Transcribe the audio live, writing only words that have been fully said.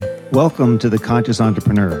Welcome to The Conscious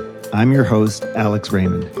Entrepreneur. I'm your host, Alex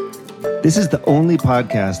Raymond. This is the only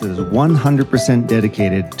podcast that is 100%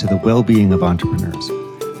 dedicated to the well-being of entrepreneurs.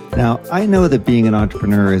 Now, I know that being an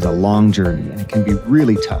entrepreneur is a long journey and it can be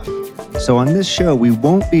really tough. So on this show, we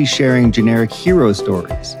won't be sharing generic hero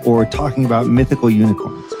stories or talking about mythical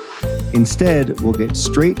unicorns. Instead, we'll get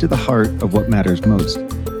straight to the heart of what matters most,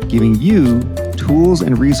 giving you tools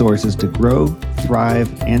and resources to grow, thrive,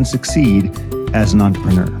 and succeed as an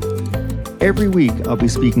entrepreneur. Every week, I'll be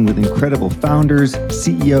speaking with incredible founders,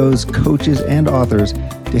 CEOs, coaches, and authors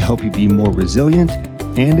to help you be more resilient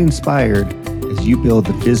and inspired as you build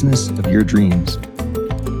the business of your dreams.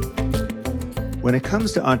 When it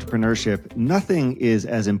comes to entrepreneurship, nothing is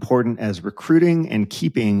as important as recruiting and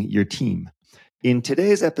keeping your team. In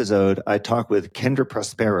today's episode, I talk with Kendra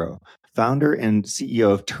Prospero, founder and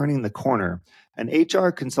CEO of Turning the Corner, an HR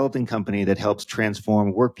consulting company that helps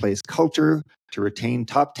transform workplace culture to retain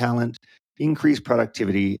top talent, increase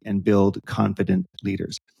productivity, and build confident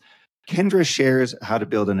leaders. Kendra shares how to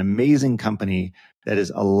build an amazing company that is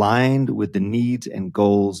aligned with the needs and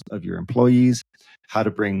goals of your employees, how to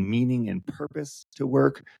bring meaning and purpose to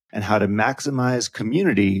work, and how to maximize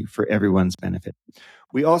community for everyone's benefit.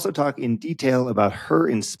 We also talk in detail about her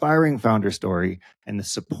inspiring founder story and the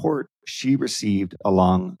support she received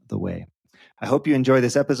along the way. I hope you enjoy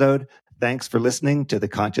this episode. Thanks for listening to the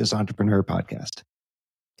Conscious Entrepreneur Podcast.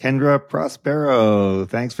 Kendra Prospero,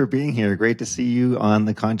 thanks for being here. Great to see you on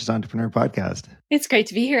the Conscious Entrepreneur Podcast. It's great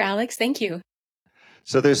to be here, Alex. Thank you.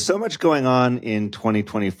 So there's so much going on in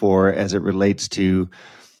 2024 as it relates to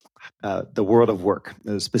the world of work.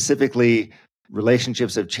 Specifically,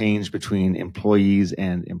 relationships have changed between employees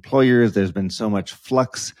and employers. There's been so much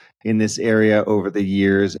flux in this area over the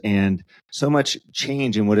years and so much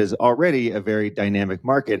change in what is already a very dynamic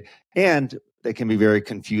market, and that can be very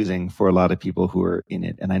confusing for a lot of people who are in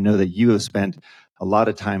it. And I know that you have spent a lot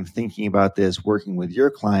of time thinking about this, working with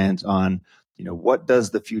your clients on, what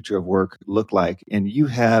does the future of work look like? And you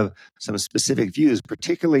have some specific views,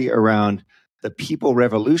 particularly around the people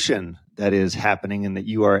revolution that is happening and that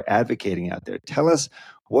you are advocating out there. Tell us,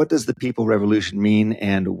 what does the people revolution mean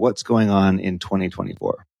and what's going on in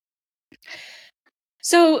 2024?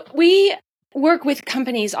 So we work with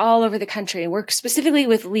companies all over the country, work specifically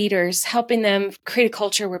with leaders, helping them create a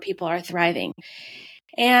culture where people are thriving.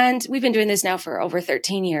 And we've been doing this now for over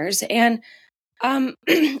 13 years. And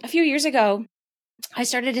a few years ago, I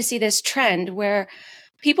started to see this trend where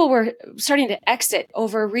people were starting to exit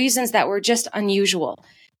over reasons that were just unusual.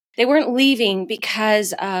 They weren't leaving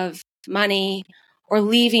because of money or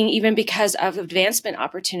leaving even because of advancement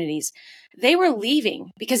opportunities. They were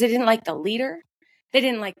leaving because they didn't like the leader. They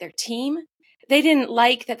didn't like their team. They didn't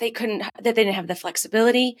like that they didn't have the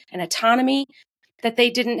flexibility and autonomy, that they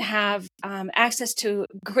didn't have access to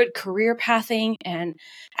good career pathing and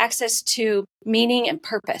access to meaning and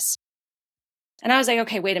purpose. And I was like,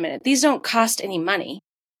 okay, wait a minute. These don't cost any money.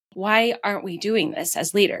 Why aren't we doing this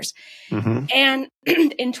as leaders? Mm-hmm. And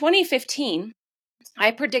in 2015,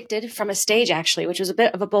 I predicted from a stage, actually, which was a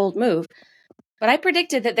bit of a bold move, but I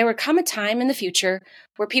predicted that there would come a time in the future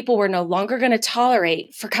where people were no longer going to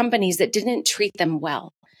tolerate for companies that didn't treat them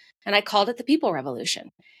well. And I called it the people revolution.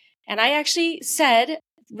 And I actually said,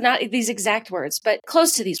 not these exact words, but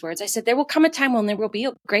close to these words, I said, there will come a time when there will be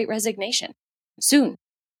a great resignation soon.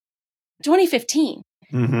 2015.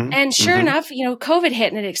 Mm-hmm. And sure enough, COVID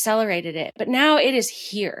hit and it accelerated it. But now it is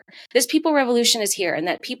here. This people revolution is here, and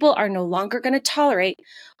that people are no longer going to tolerate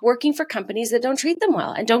working for companies that don't treat them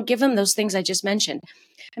well and don't give them those things I just mentioned.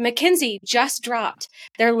 And McKinsey just dropped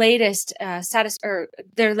their latest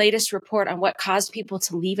their latest report on what caused people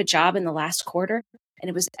to leave a job in the last quarter, and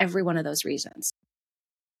it was every one of those reasons.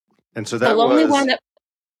 And so that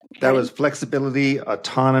was flexibility,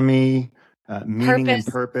 autonomy, meaning and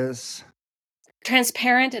purpose.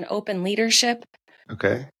 Transparent and open leadership.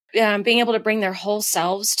 Okay. Being able to bring their whole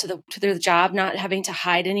selves to their job, not having to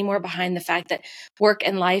hide anymore behind the fact that work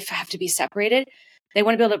and life have to be separated. They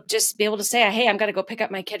want to be able to say, hey, I'm going to go pick up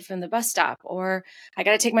my kid from the bus stop, or I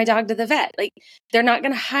got to take my dog to the vet. Like, they're not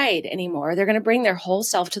going to hide anymore. They're going to bring their whole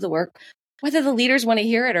self to the work, whether the leaders want to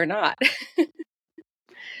hear it or not.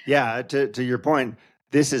 Yeah. To your point,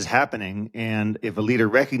 this is happening. And if a leader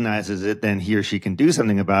recognizes it, then he or she can do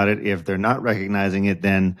something about it. If they're not recognizing it,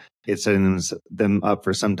 then it's setting them up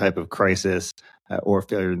for some type of crisis or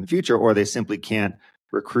failure in the future, or they simply can't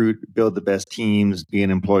recruit, build the best teams, be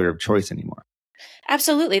an employer of choice anymore.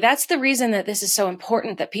 Absolutely. That's the reason that this is so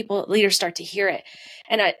important, that leaders start to hear it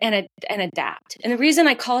and adapt. And the reason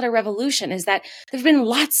I call it a revolution is that there've been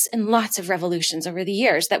lots and lots of revolutions over the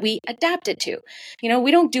years that we adapted to.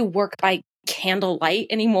 We don't do work by candlelight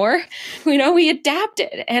anymore. We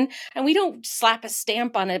adapted, and we don't slap a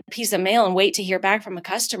stamp on a piece of mail and wait to hear back from a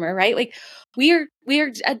customer, right? Like we are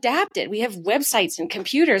adapted. We have websites and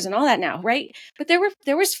computers and all that now, right? But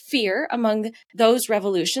there was fear among those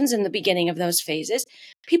revolutions in the beginning of those phases.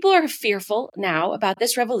 People are fearful now about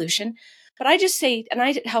this revolution. But I just say, and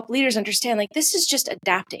I help leaders understand, like, this is just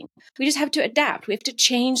adapting. We just have to adapt. We have to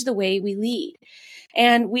change the way we lead.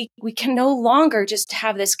 And we can no longer just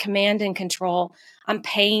have this command and control, I'm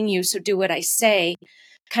paying you, so do what I say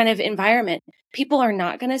kind of environment. People are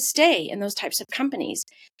not going to stay in those types of companies.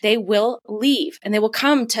 They will leave and they will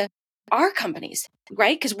come to our companies,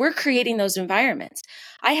 right? Because we're creating those environments.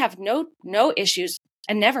 I have no issues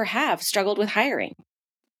and never have struggled with hiring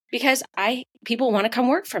because people want to come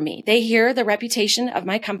work for me. They hear the reputation of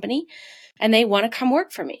my company and they want to come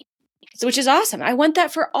work for me. So, which is awesome. I want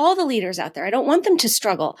that for all the leaders out there. I don't want them to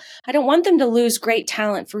struggle. I don't want them to lose great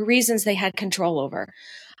talent for reasons they had control over.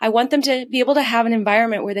 I want them to be able to have an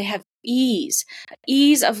environment where they have ease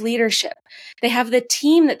of leadership. They have the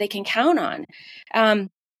team that they can count on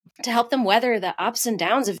to help them weather the ups and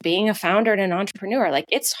downs of being a founder and an entrepreneur. Like,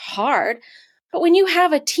 it's hard, but when you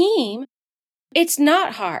have a team, it's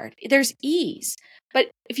not hard. There's ease. But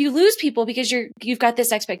if you lose people because you've got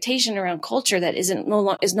this expectation around culture that is no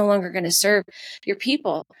longer going to serve your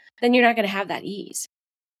people, then you're not going to have that ease.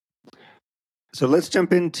 So let's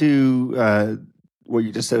jump into what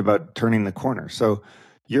you just said about turning the corner. So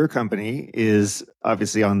your company is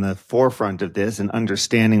obviously on the forefront of this and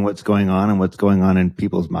understanding what's going on and what's going on in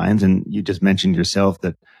people's minds. And you just mentioned yourself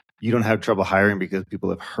that you don't have trouble hiring because people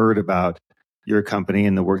have heard about your company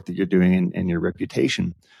and the work that you're doing and your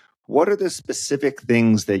reputation. What are the specific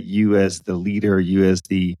things that you as the leader, you as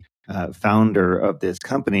the founder of this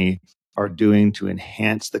company are doing to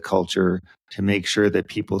enhance the culture, to make sure that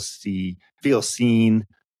people feel seen,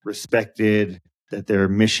 respected, that their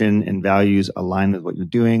mission and values align with what you're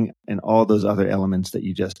doing, and all those other elements that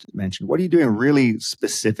you just mentioned? What are you doing really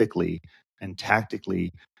specifically and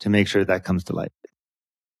tactically to make sure that comes to light?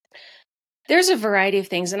 There's a variety of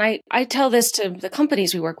things. And I tell this to the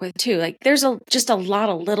companies we work with too. Like, there's just a lot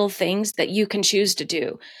of little things that you can choose to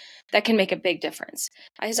do that can make a big difference.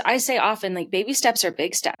 I say often, like, baby steps are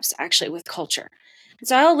big steps, actually, with culture. And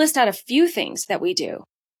so I'll list out a few things that we do.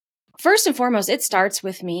 First and foremost, it starts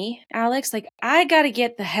with me, Alex. Like, I got to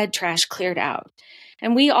get the head trash cleared out.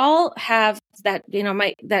 And we all have that,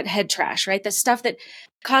 that head trash, right? The stuff that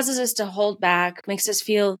causes us to hold back, makes us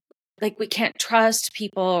feel like we can't trust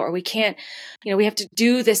people, or we can't, we have to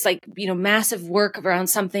do this massive work around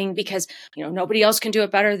something because, nobody else can do it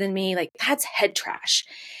better than me. Like, that's head trash.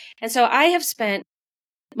 And so I have spent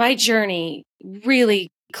my journey really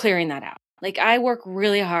clearing that out. Like, I work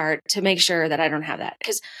really hard to make sure that I don't have that.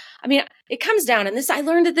 Because, it comes down, and I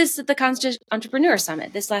learned this at the Conscious Entrepreneur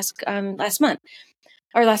Summit this last month,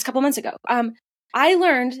 or last couple months ago. I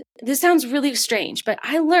learned, this sounds really strange, but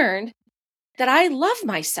I learned that I love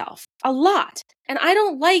myself a lot. And I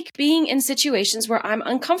don't like being in situations where I'm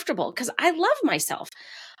uncomfortable because I love myself.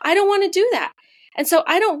 I don't want to do that. And so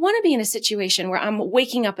I don't want to be in a situation where I'm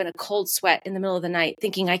waking up in a cold sweat in the middle of the night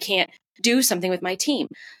thinking I can't do something with my team.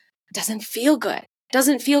 It doesn't feel good. It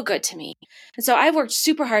doesn't feel good to me. And so I've worked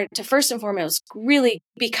super hard to, first and foremost, really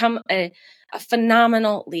become a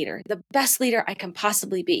phenomenal leader, the best leader I can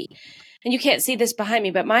possibly be. And you can't see this behind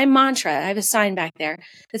me, but my mantra, I have a sign back there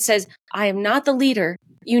that says, I am not the leader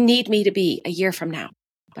you need me to be a year from now,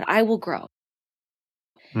 but I will grow.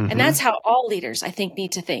 Mm-hmm. And that's how all leaders, I think,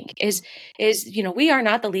 need to think is, we are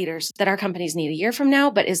not the leaders that our companies need a year from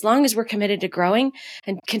now, but as long as we're committed to growing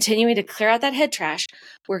and continuing to clear out that head trash,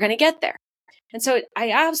 we're going to get there. And so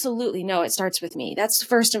I absolutely know it starts with me. That's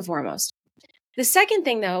first and foremost. The second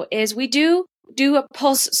thing, though, is we do a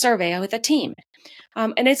pulse survey with a team.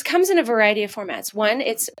 And it comes in a variety of formats. One,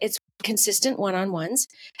 it's consistent one-on-ones,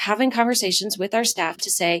 having conversations with our staff to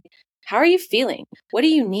say, how are you feeling? What do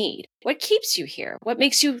you need? What keeps you here? What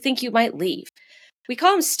makes you think you might leave? We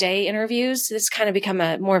call them stay interviews. It's kind of become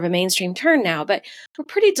more of a mainstream term now, but we're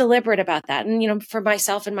pretty deliberate about that. And, for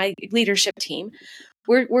myself and my leadership team,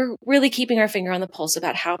 we're really keeping our finger on the pulse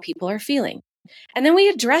about how people are feeling. And then we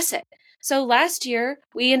address it. So last year,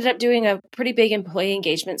 we ended up doing a pretty big employee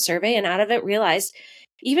engagement survey, and out of it realized,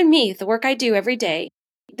 even me, the work I do every day,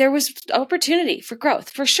 there was opportunity for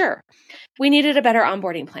growth, for sure. We needed a better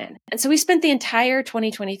onboarding plan. And so we spent the entire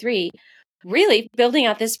 2023 really building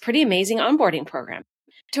out this pretty amazing onboarding program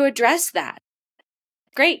to address that.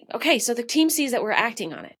 Great. Okay, so the team sees that we're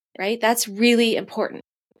acting on it, right? That's really important.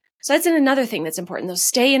 So that's another thing that's important, those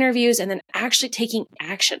stay interviews and then actually taking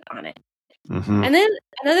action on it. Mm-hmm. And then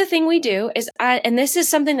another thing we do is, and this is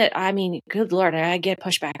something that, I mean, good Lord, I get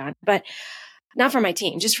pushback on, but not from my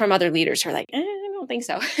team, just from other leaders who are like, I don't think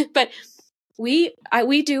so. But we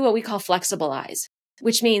do what we call flexibilize,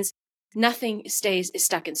 which means nothing is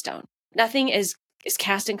stuck in stone. Nothing is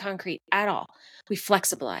cast in concrete at all. We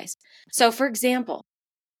flexibilize. So for example,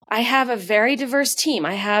 I have a very diverse team.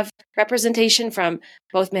 I have representation from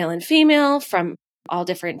both male and female, from all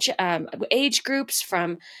different age groups,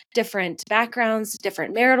 from different backgrounds,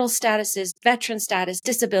 different marital statuses, veteran status,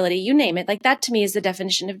 disability, you name it. Like that to me is the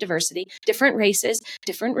definition of diversity, different races,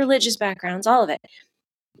 different religious backgrounds, all of it.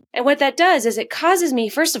 And what that does is it causes me,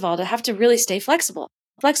 first of all, to have to really stay flexibilized.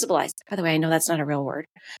 By the way, I know that's not a real word,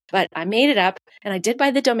 but I made it up and I did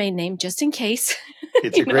buy the domain name just in case.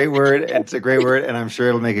 It's a great word. It's a great word. And I'm sure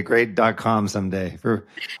it'll make a great .com someday for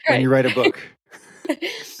when you write a book.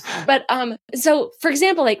 But so for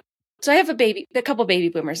example, so I have a couple baby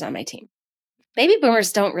boomers on my team. Baby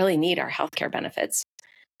boomers don't really need our healthcare benefits,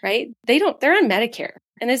 right? They're on Medicare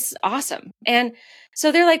and it's awesome. And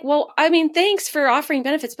so they're like, well, I mean, thanks for offering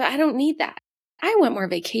benefits, but I don't need that. I want more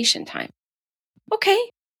vacation time. Okay,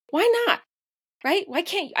 why not? Right? Why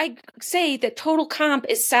can't I say that total comp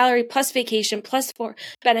is salary plus vacation plus for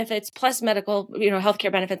benefits plus medical,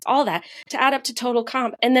 healthcare benefits, all that to add up to total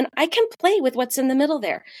comp. And then I can play with what's in the middle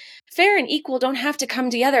there. Fair and equal don't have to come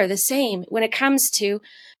together the same when it comes to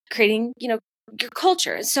creating, your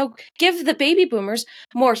culture. So give the baby boomers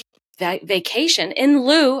more vacation in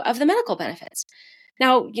lieu of the medical benefits.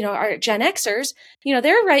 Now, our Gen Xers,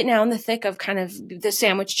 they're right now in the thick of kind of the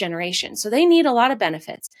sandwich generation. So they need a lot of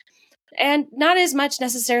benefits. And not as much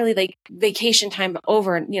necessarily like vacation time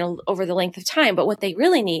over the length of time, but what they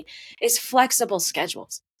really need is flexible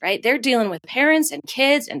schedules, right? They're dealing with parents and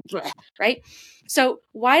kids and right? So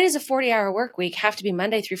why does a 40-hour work week have to be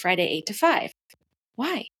Monday through Friday, 8 to 5?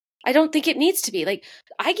 Why? I don't think it needs to be. Like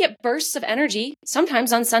I get bursts of energy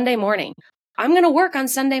sometimes on Sunday morning. I'm going to work on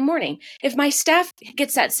Sunday morning. If my staff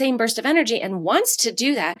gets that same burst of energy and wants to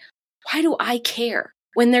do that, why do I care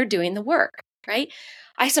when they're doing the work, right?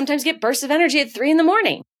 I sometimes get bursts of energy at 3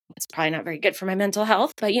 a.m. It's probably not very good for my mental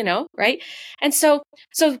health, but right? And so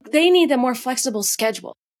they need a more flexible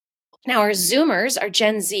schedule. Now our Zoomers, our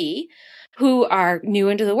Gen Z, who are new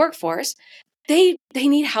into the workforce, they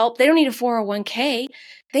need help. They don't need a 401k.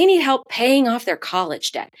 They need help paying off their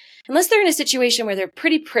college debt. Unless they're in a situation where they're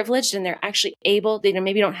pretty privileged and they're actually able, they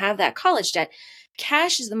maybe don't have that college debt.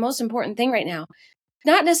 Cash is the most important thing right now.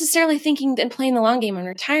 Not necessarily thinking and playing the long game on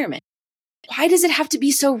retirement. Why does it have to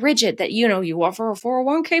be so rigid that, you offer a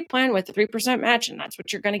 401k plan with a 3% match and that's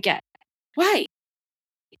what you're going to get? Why?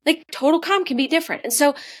 Like total comp can be different. And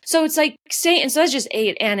so it's like and so that's just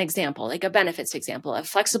an example, like a benefits example of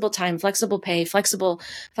flexible time, flexible pay, flexible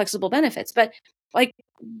benefits. But like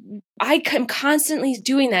I am constantly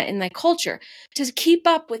doing that in my culture to keep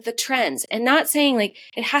up with the trends and not saying like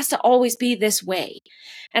it has to always be this way.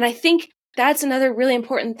 And I think that's another really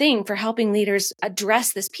important thing for helping leaders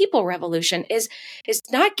address this people revolution is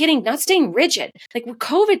not staying rigid. Like what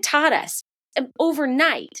COVID taught us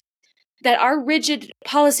overnight that our rigid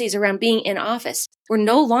policies around being in office were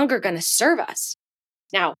no longer going to serve us.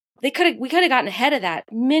 Now, we could have gotten ahead of that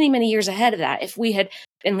many, many years ahead of that if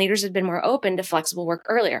leaders had been more open to flexible work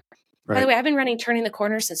earlier. Right. By the way, I've been running Turning the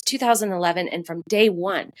Corner since 2011. And from day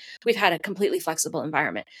one, we've had a completely flexible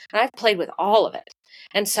environment. And I've played with all of it.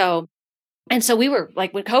 And so we were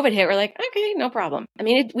like, when COVID hit, we're like, okay, no problem. I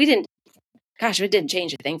mean, it didn't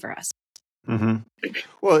change a thing for us. Mm-hmm.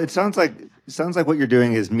 Well, it sounds like what you're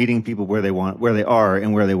doing is meeting people where they are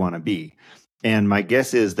and where they want to be. And my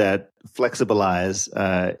guess is that flexibilize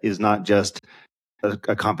is not just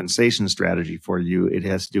a compensation strategy for you. It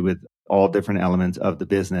has to do with all different elements of the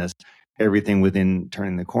business, everything within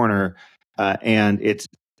Turning the Corner. And it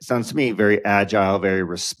sounds to me very agile, very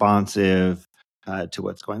responsive to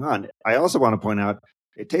what's going on. I also want to point out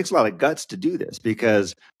it takes a lot of guts to do this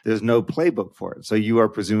because there's no playbook for it. So you are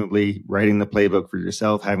presumably writing the playbook for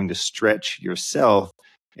yourself, having to stretch yourself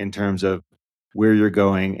in terms of where you're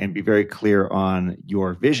going and be very clear on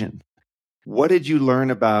your vision. What did you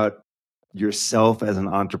learn about yourself as an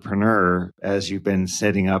entrepreneur as you've been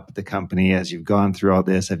setting up the company, as you've gone through all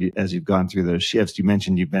this, as you've gone through those shifts? You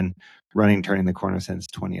mentioned you've been running Turning the Corner since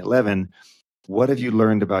 2011. What have you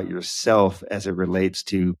learned about yourself as it relates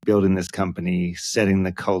to building this company, setting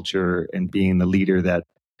the culture, and being the leader that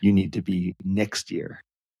you need to be next year?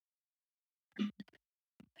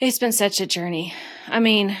 It's been such a journey. I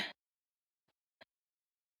mean,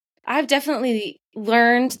 I've definitely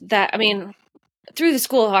learned that, through the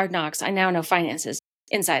School of Hard Knocks, I now know finances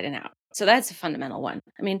inside and out, So that's a fundamental one.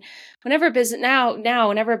 I mean, whenever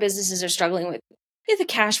businesses are struggling with a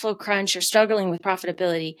cash flow crunch or struggling with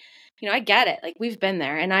profitability, I get it. Like we've been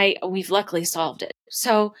there and we've luckily solved it.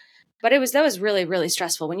 So, but that was really, really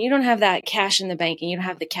stressful when you don't have that cash in the bank and you don't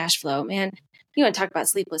have the cash flow, man. You want to talk about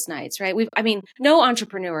sleepless nights, right? No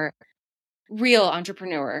real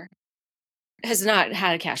entrepreneur has not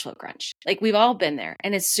had a cash flow crunch. Like we've all been there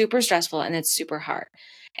and it's super stressful and it's super hard.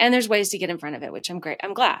 And there's ways to get in front of it, which I'm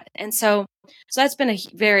glad. And so that's been a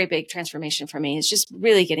very big transformation for me. It's just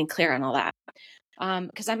really getting clear on all that.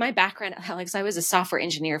 Because my background, Alex, I was a software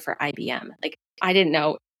engineer for IBM. Like I didn't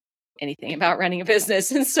know anything about running a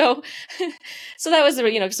business. And so that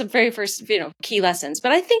was, some very first, key lessons.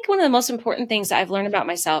 But I think one of the most important things that I've learned about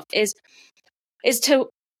myself is to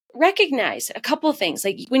recognize a couple of things.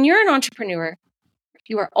 Like when you're an entrepreneur,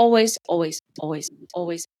 you are always, always, always,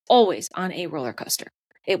 always, always on a roller coaster.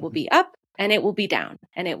 It will be up and it will be down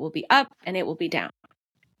and it will be up and it will be down.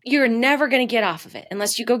 You're never going to get off of it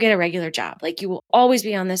unless you go get a regular job. Like you will always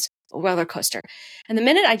be on this roller coaster. And the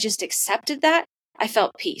minute I just accepted that, I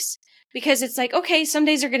felt peace because it's like, okay, some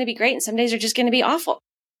days are going to be great and some days are just going to be awful.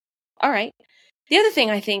 All right. The other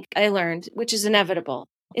thing I think I learned, which is inevitable,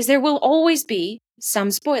 is there will always be some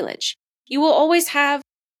spoilage. You will always have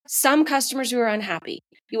some customers who are unhappy.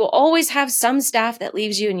 You will always have some staff that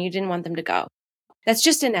leaves you and you didn't want them to go. That's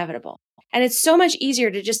just inevitable. And it's so much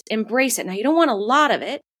easier to just embrace it. Now, you don't want a lot of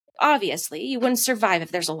it. Obviously, you wouldn't survive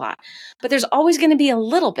if there's a lot, but there's always going to be a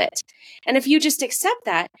little bit. And if you just accept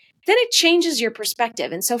that, then it changes your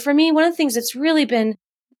perspective. And so for me, one of the things that's really been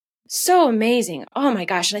so amazing, oh my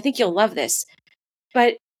gosh, and I think you'll love this,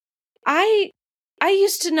 but I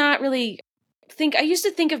used to not really think, I used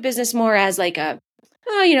to think of business more as like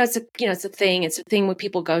it's a thing what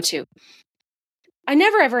people go to. I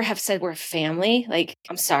never ever have said we're a family. Like,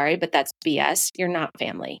 I'm sorry, but that's BS. You're not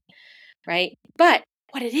family, right? But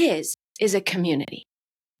what it is a community.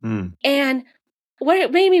 And what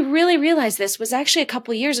it made me really realize this was actually a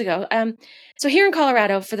couple of years ago. So here in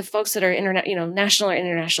Colorado, for the folks that are national or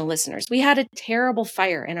international listeners, we had a terrible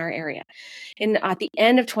fire in our area at the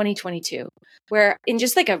end of 2022, where in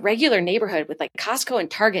just like a regular neighborhood with like Costco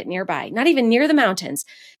and Target nearby, not even near the mountains,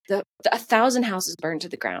 1,000 houses burned to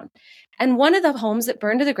the ground. And one of the homes that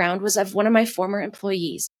burned to the ground was of one of my former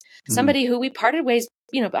employees, somebody who we parted ways,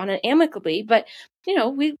 on an amicably, but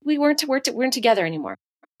we weren't together anymore.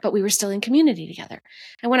 But we were still in community together.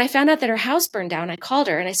 And when I found out that her house burned down, I called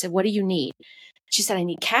her and I said, what do you need? She said, I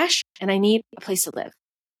need cash and I need a place to live.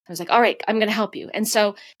 I was like, all right, I'm going to help you. And so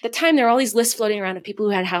at the time, there were all these lists floating around of people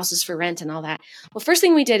who had houses for rent and all that. Well, first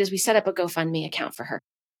thing we did is we set up a GoFundMe account for her.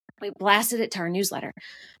 We blasted it to our newsletter.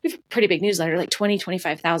 We have a pretty big newsletter, like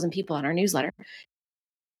 25,000 people on our newsletter.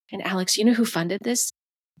 And Alex, you know who funded this?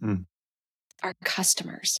 Our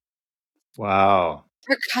customers. Wow.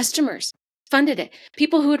 Our customers funded it.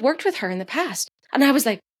 People who had worked with her in the past. And I was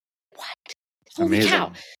like, what? Holy Amazing.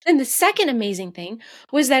 cow. And the second amazing thing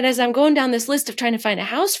was that as I'm going down this list of trying to find a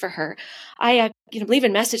house for her, I leave a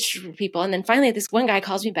message for people. And then finally, this one guy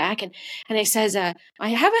calls me back and he says, I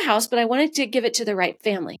have a house, but I wanted to give it to the right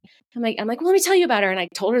family. I'm like, well, let me tell you about her. And I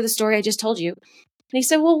told her the story I just told you. And he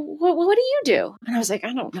said, well, what do you do? And I was like,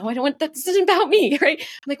 I don't know. This isn't about me, right?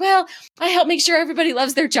 I'm like, well, I help make sure everybody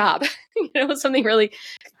loves their job. Something really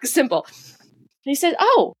simple. And he said,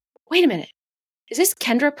 oh, wait a minute. Is this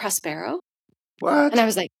Kendra Prospero? What? And I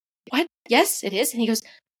was like, what? Yes, it is. And he goes,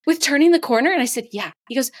 with Turning the Corner? And I said, yeah.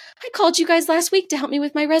 He goes, I called you guys last week to help me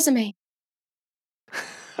with my resume.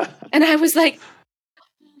 And I was like,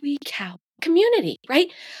 holy cow. Community, right?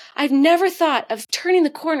 I've never thought of Turning the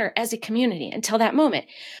Corner as a community until that moment.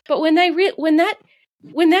 But when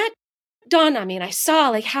that dawned on me and I saw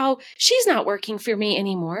like how she's not working for me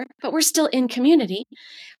anymore, but we're still in community.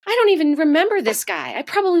 I don't even remember this guy. I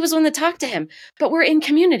probably was one that talked to him, but we're in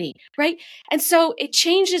community, right? And so it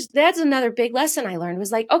changes. That's another big lesson I learned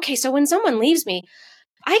was like, okay, so when someone leaves me,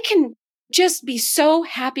 I can just be so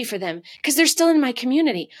happy for them because they're still in my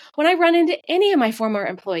community. When I run into any of my former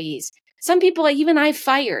employees, some people even I've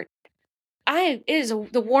fired, it is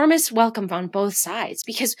the warmest welcome on both sides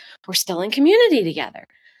because we're still in community together.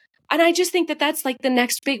 And I just think that that's like the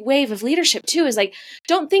next big wave of leadership too, is like,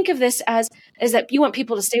 don't think of this as that you want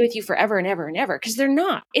people to stay with you forever and ever and ever, because they're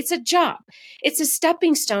not. It's a job. It's a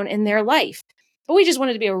stepping stone in their life. But we just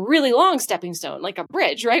wanted to be a really long stepping stone, like a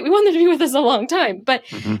bridge, right? We want them to be with us a long time, but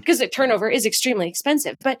because the turnover is extremely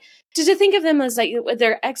expensive. But to think of them as like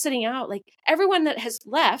they're exiting out, like everyone that has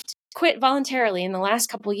left, quit voluntarily in the last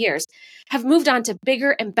couple of years, have moved on to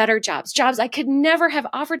bigger and better jobs I could never have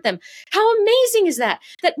offered them. How amazing is that?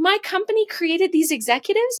 That my company created these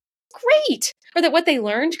executives great. Or that what they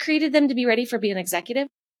learned created them to be ready for being an executive.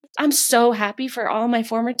 I'm so happy for all my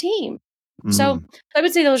former team. So I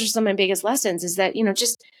would say those are some of my biggest lessons is that,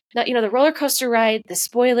 just that, the roller coaster ride, the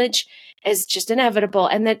spoilage is just inevitable.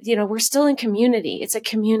 And that, we're still in community. It's a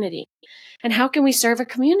community. And how can we serve a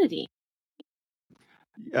community?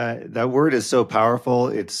 That word is so powerful.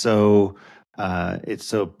 It's so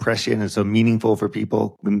prescient and so meaningful for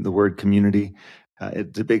people. The word community.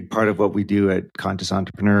 It's a big part of what we do at Conscious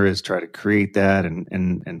Entrepreneur is try to create that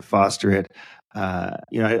and foster it.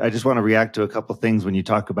 I just want to react to a couple things when you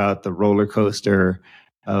talk about the roller coaster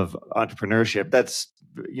of entrepreneurship. That's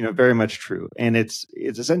very much true, and it's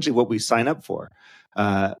essentially what we sign up for.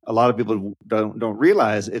 A lot of people don't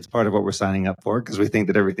realize it's part of what we're signing up for because we think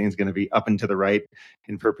that everything's going to be up and to the right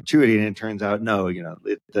in perpetuity, and it turns out no.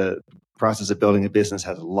 The process of building a business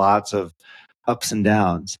has lots of ups and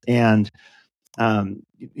downs, and one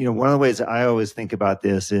of the ways that I always think about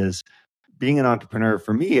this is being an entrepreneur,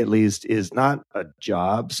 for me at least, is not a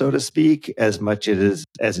job, so to speak, as much as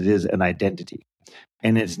it is an identity.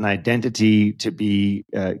 And it's an identity to be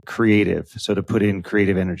creative, so to put in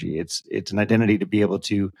creative energy. It's an identity to be able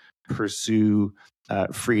to pursue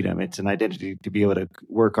freedom. It's an identity to be able to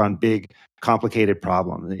work on big, complicated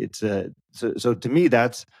problems. So to me,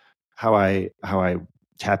 that's how I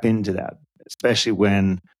tap into that, especially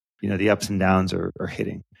when the ups and downs are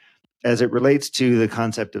hitting. As it relates to the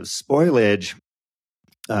concept of spoilage,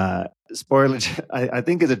 spoilage, I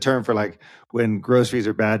think is a term for like when groceries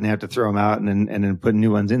are bad and they have to throw them out and then put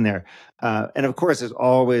new ones in there. And of course, there's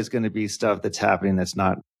always going to be stuff that's happening that's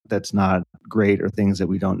not great or things that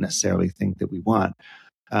we don't necessarily think that we want.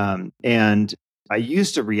 And I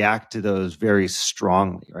used to react to those very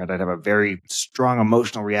strongly, right? I'd have a very strong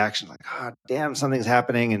emotional reaction, like, "Oh, damn, something's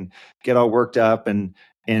happening," and get all worked up and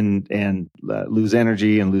lose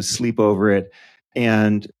energy and lose sleep over it.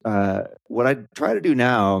 And what I try to do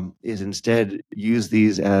now is instead use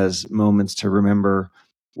these as moments to remember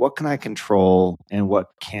what can I control and what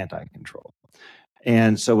can't I control.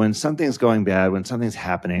 And so when something's going bad, when something's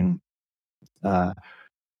happening,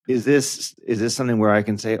 is this something where I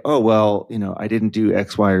can say, oh, well, I didn't do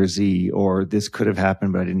X, Y, or Z, or this could have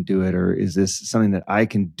happened, but I didn't do it? Or is this something that I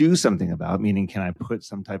can do something about? Meaning, can I put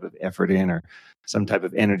some type of effort in or some type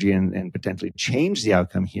of energy and potentially change the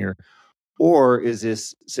outcome here? Or is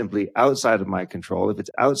this simply outside of my control? If it's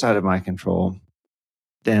outside of my control,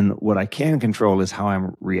 then what I can control is how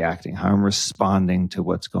I'm reacting, how I'm responding to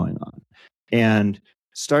what's going on. And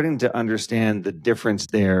starting to understand the difference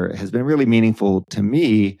there has been really meaningful to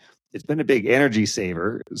me. It's been a big energy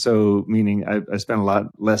saver. So meaning I spend a lot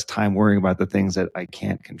less time worrying about the things that I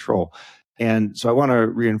can't control. And so I want to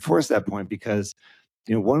reinforce that point because,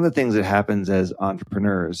 one of the things that happens as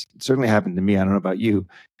entrepreneurs, it certainly happened to me, I don't know about you,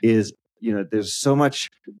 is, there's so much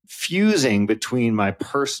fusing between my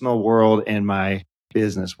personal world and my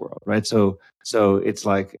business world, right? So it's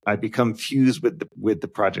like I become fused with the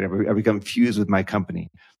project. I become fused with my company,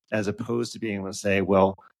 as opposed to being able to say,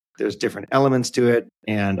 well, there's different elements to it,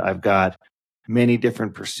 and I've got many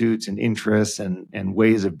different pursuits and interests and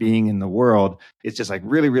ways of being in the world. It's just like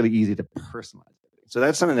really, really easy to personalize it. So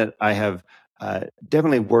that's something that I have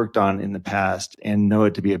definitely worked on in the past and know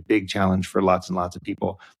it to be a big challenge for lots and lots of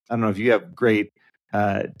people. I don't know if you have great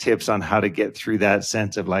tips on how to get through that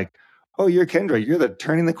sense of like, oh, you're Kendra, you're the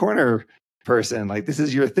turning the corner person. Like this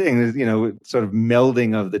is your thing, sort of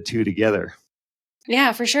melding of the two together.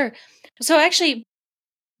 Yeah, for sure. So actually,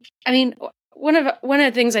 I mean, one of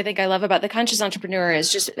the things I think I love about the conscious entrepreneur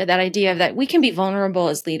is just that idea of that we can be vulnerable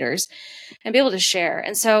as leaders and be able to share.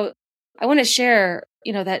 And so I want to share,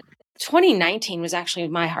 that 2019 was actually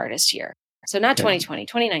my hardest year. So not 2020,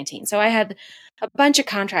 2019. So I had a bunch of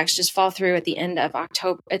contracts just fall through at the end of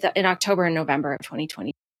October, in October and November of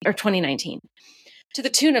 2020 or 2019, to the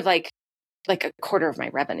tune of like a quarter of my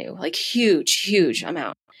revenue, like huge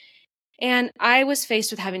amount. And I was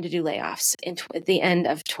faced with having to do layoffs at the end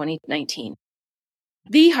of 2019.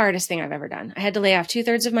 The hardest thing I've ever done. I had to lay off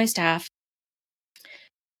 2/3 of my staff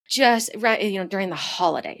just right, during the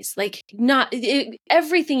holidays, like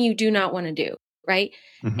everything you do not want to do. Right.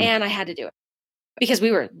 Mm-hmm. And I had to do it because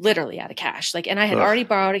we were literally out of cash. And I had already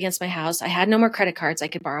borrowed against my house. I had no more credit cards I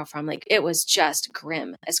could borrow from. It was just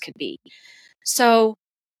grim as could be. So,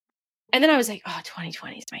 and then I was like, oh,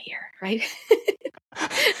 2020 is my year. Right.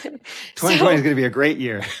 2020 is going to be a great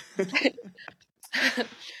year.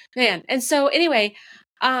 Man. And so anyway,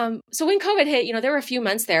 so when COVID hit, there were a few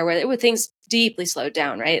months there where things deeply slowed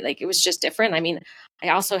down, right? It was just different. I mean, I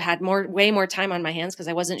also had way more time on my hands because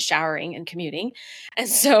I wasn't showering and commuting. And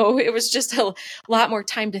so it was just a lot more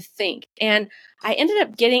time to think. And I ended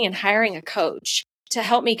up getting and hiring a coach to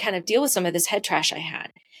help me kind of deal with some of this head trash I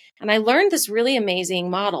had. And I learned this really amazing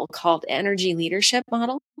model called energy leadership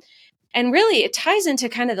model. And really, it ties into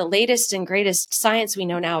kind of the latest and greatest science we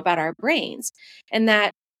know now about our brains, and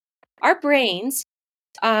that our brains,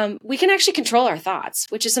 we can actually control our thoughts,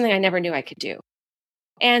 which is something I never knew I could do.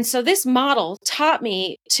 And so this model taught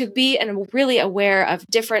me to be really aware of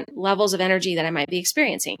different levels of energy that I might be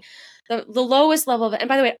experiencing. The lowest level of, and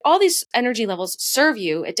by the way, all these energy levels serve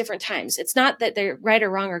you at different times. It's not that they're right or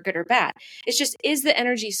wrong or good or bad. It's just, is the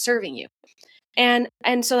energy serving you? And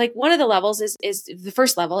so like one of the levels is the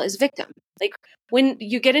first level is victim. Like when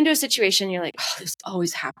you get into a situation, you're like, oh, this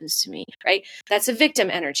always happens to me, right? That's a victim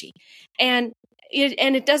energy. And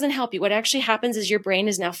it doesn't help you. What actually happens is your brain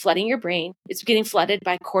is now flooding your brain. It's getting flooded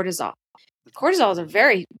by cortisol. Cortisol is a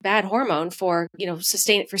very bad hormone for,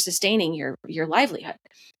 sustaining your livelihood.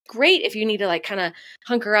 Great if you need to like kind of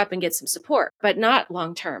hunker up and get some support, but not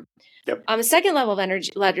long term. Yep. The second level of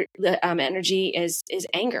energy is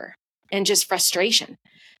anger and just frustration.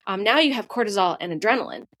 Now you have cortisol and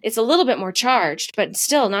adrenaline. It's a little bit more charged, but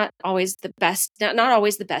still not always the best. Not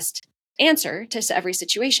always the best answer to every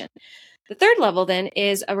situation. The third level then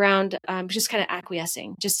is around just kind of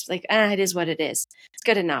acquiescing, just like, it is what it is. It's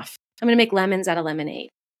good enough. I'm going to make lemons out of lemonade.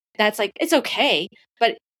 That's like, it's okay,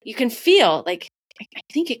 but you can feel like, I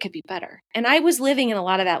think it could be better. And I was living in a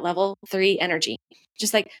lot of that level 3 energy,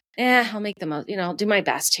 just like, I'll make the most, I'll do my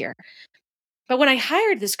best here. But when I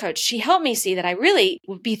hired this coach, she helped me see that I really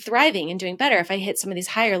would be thriving and doing better if I hit some of these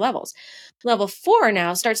higher levels. Level 4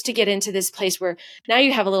 now starts to get into this place where now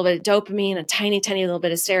you have a little bit of dopamine, a tiny, tiny little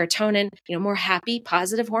bit of serotonin, more happy,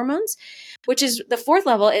 positive hormones, which is the 4th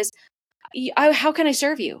level is, how can I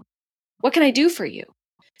serve you? What can I do for you?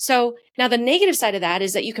 So now the negative side of that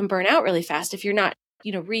is that you can burn out really fast if you're not,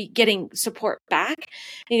 getting support back,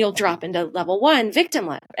 and you'll drop into level 1 victim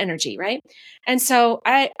energy, right? And so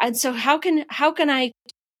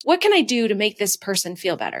what can I do to make this person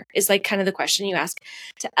feel better is like kind of the question you ask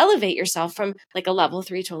to elevate yourself from like a level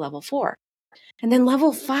 3 to a level 4. And then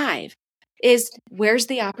level 5 is, where's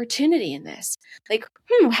the opportunity in this? Like,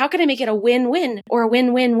 how can I make it a win-win or a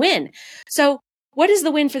win-win-win? So what is the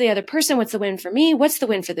win for the other person? What's the win for me? What's the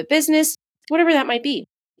win for the business? Whatever that might be.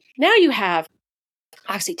 Now you have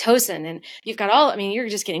oxytocin and you've got you're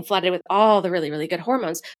just getting flooded with all the really, really good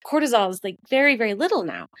hormones. Cortisol is like very, very little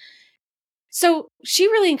now. So she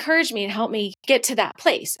really encouraged me and helped me get to that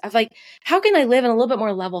place of like, how can I live in a little bit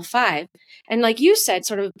more level 5? And like you said,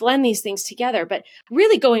 sort of blend these things together, but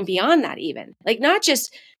really going beyond that even. Like not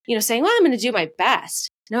just, saying, well, I'm going to do my best.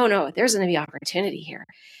 No, there's going to be opportunity here.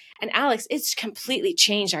 And Alex, it's completely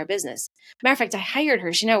changed our business. Matter of fact, I hired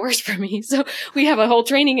her. She now works for me. So we have a whole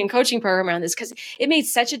training and coaching program around this because it made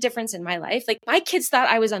such a difference in my life. Like my kids thought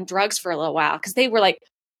I was on drugs for a little while because they were like,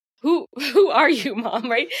 who are you,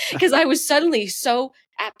 Mom? Right? Because I was suddenly so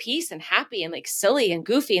at peace and happy and like silly and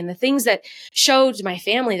goofy and the things that showed my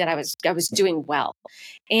family that I was doing well.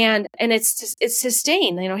 And it's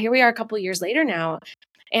sustained. Here we are a couple of years later now.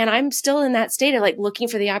 And I'm still in that state of like looking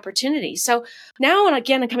for the opportunity. So now, and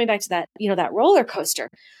again, I'm coming back to that, that roller coaster,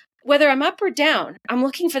 whether I'm up or down, I'm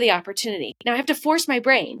looking for the opportunity. Now I have to force my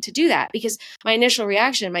brain to do that because my initial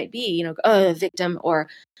reaction might be, victim or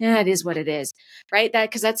it is what it is, right?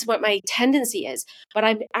 Because that's what my tendency is. But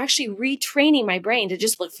I'm actually retraining my brain to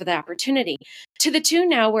just look for the opportunity to the tune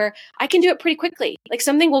now where I can do it pretty quickly. Like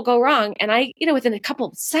something will go wrong and I, within a couple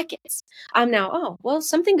of seconds, I'm now,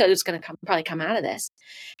 something good is going to probably come out of this.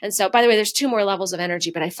 And so, by the way, there's 2 more levels of energy,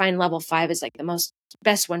 but I find level 5 is like the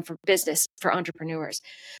best one for business, for entrepreneurs.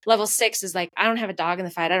 Level 6 is like, I don't have a dog in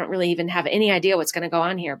the fight. I don't really even have any idea what's going to go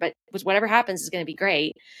on here, but whatever happens is going to be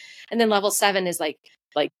great. And then level 7 is like,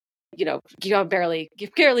 you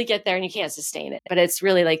barely get there and you can't sustain it. But it's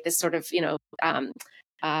really like this sort of,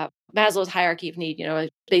 Maslow's hierarchy of need,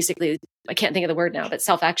 basically, I can't think of the word now, but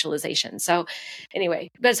self-actualization. So anyway,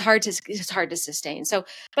 but it's hard to sustain. So,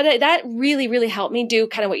 but that really, really helped me do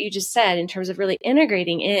kind of what you just said in terms of really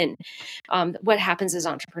integrating in what happens as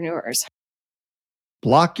entrepreneurs.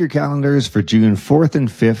 Block your calendars for June 4th and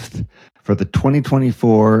 5th for the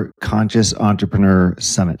 2024 Conscious Entrepreneur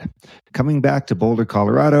Summit. Coming back to Boulder,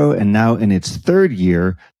 Colorado, and now in its 3rd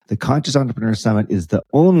year, the Conscious Entrepreneur Summit is the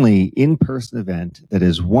only in-person event that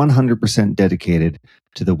is 100% dedicated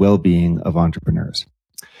to the well-being of entrepreneurs.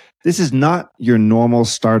 This is not your normal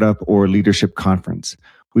startup or leadership conference.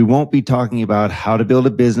 We won't be talking about how to build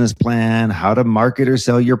a business plan, how to market or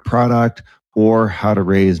sell your product, or how to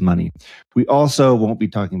raise money. We also won't be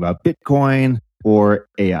talking about Bitcoin or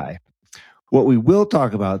AI. What we will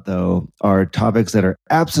talk about, though, are topics that are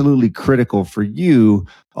absolutely critical for you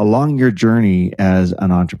along your journey as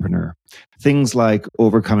an entrepreneur. Things like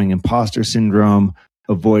overcoming imposter syndrome,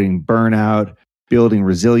 avoiding burnout, building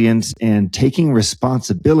resilience, and taking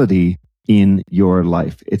responsibility in your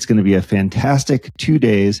life. It's going to be a fantastic 2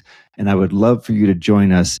 days, and I would love for you to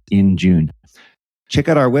join us in June. Check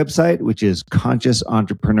out our website, which is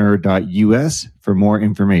consciousentrepreneur.us, for more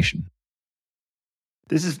information.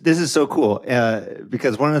 This is so cool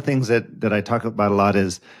because one of the things that I talk about a lot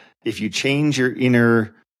is if you change your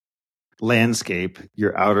inner landscape,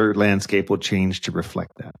 your outer landscape will change to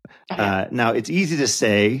reflect that. Now, it's easy to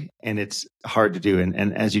say and it's hard to do.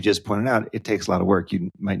 And as you just pointed out, it takes a lot of work. You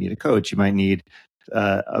might need a coach. You might need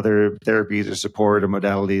other therapies or support or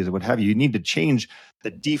modalities or what have you. You need to change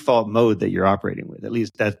the default mode that you're operating with. At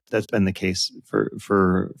least that's been the case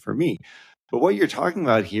for me. But what you're talking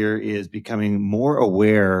about here is becoming more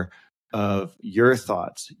aware of your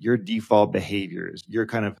thoughts, your default behaviors, your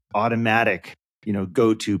kind of automatic,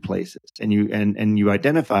 go-to places. And you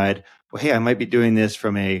identified, well, hey, I might be doing this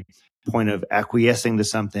from a point of acquiescing to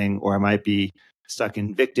something, or I might be stuck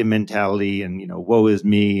in victim mentality and, woe is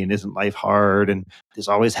me and isn't life hard and this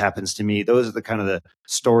always happens to me. Those are the kind of the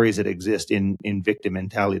stories that exist in victim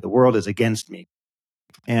mentality. The world is against me.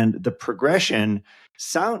 And the progression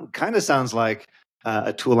sounds like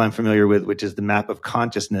a tool I'm familiar with, which is the Map of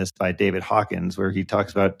Consciousness by David Hawkins, where he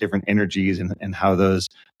talks about different energies and how those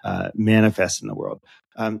manifest in the world.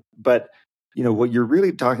 But what you're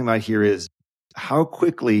really talking about here is how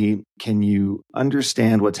quickly can you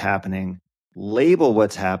understand what's happening, label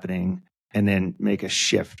what's happening, and then make a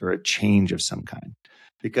shift or a change of some kind.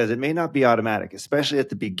 Because it may not be automatic, especially at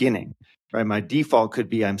the beginning. Right? My default could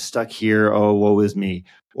be I'm stuck here. Oh, woe is me.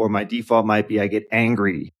 Or my default might be I get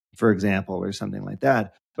angry, for example, or something like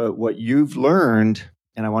that. But what you've learned,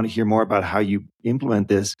 and I want to hear more about how you implement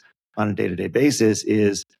this on a day-to-day basis,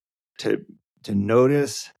 is to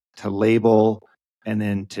notice, to label, and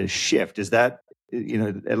then to shift. Is that,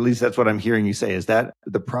 at least that's what I'm hearing you say. Is that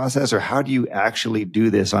the process, or how do you actually do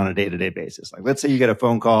this on a day-to-day basis? Like, let's say you get a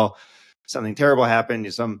phone call, something terrible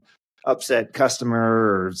happened, some upset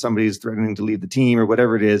customer or somebody's threatening to leave the team or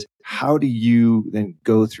whatever it is. How do you then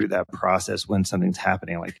go through that process when something's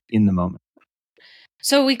happening, like in the moment?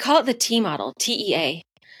 So we call it the T model, TEA,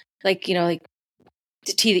 like the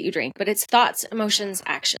tea that you drink, but it's thoughts, emotions,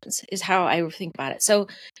 actions is how I think about it. So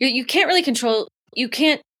you can't really control, you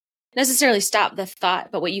can't necessarily stop the thought,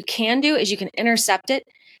 but what you can do is you can intercept it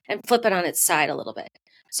and flip it on its side a little bit.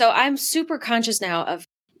 So I'm super conscious now of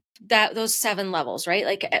those 7 levels, right?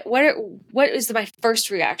 Like what is my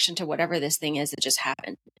first reaction to whatever this thing is that just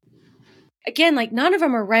happened? Again, like none of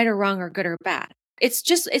them are right or wrong or good or bad.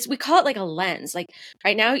 We call it like a lens. Like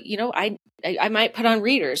right now, I might put on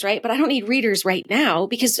readers, right? But I don't need readers right now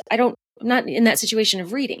because I'm not in that situation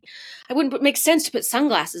of reading. I wouldn't make sense to put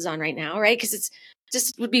sunglasses on right now, right? Because it's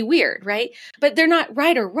just would be weird, right? But they're not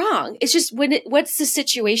right or wrong. It's just what's the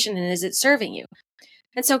situation and is it serving you?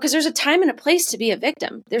 And so, because there's a time and a place to be a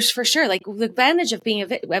victim, there's for sure, like the advantage of being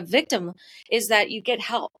a victim is that you get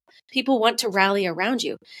help. People want to rally around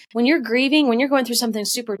you. When you're grieving, when you're going through something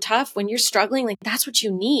super tough, when you're struggling, like that's what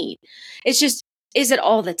you need. It's just, is it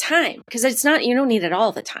all the time? Because it's not, you don't need it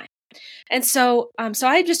all the time. And so, I'm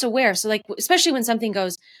just aware. So like, especially when something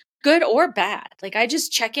goes good or bad, like I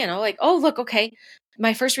just check in. I'm like, oh, look, okay.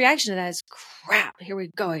 My first reaction to that is crap. Here we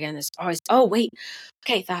go again. This always, oh, wait.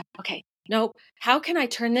 Okay. Thought, okay. No, how can I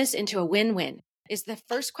turn this into a win-win is the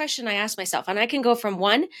first question I ask myself. And I can go from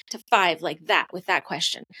 1 to 5 like that with that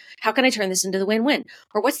question. How can I turn this into the win-win?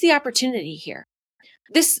 Or what's the opportunity here?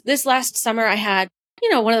 This last summer I had,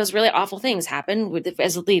 one of those really awful things happen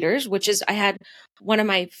as leaders, which is I had one of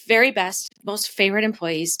my very best, most favorite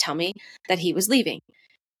employees tell me that he was leaving.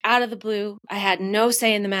 Out of the blue, I had no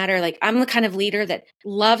say in the matter. Like I'm the kind of leader that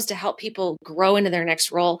loves to help people grow into their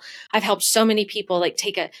next role. I've helped so many people like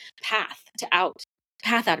take a path out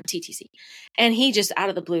of TTC. And he just out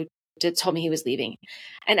of the blue told me he was leaving.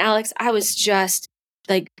 And Alex, I was just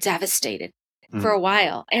like devastated for a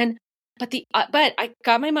while. But I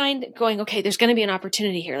got my mind going, okay, there's going to be an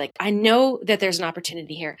opportunity here. Like I know that there's an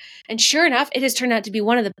opportunity here. And sure enough, it has turned out to be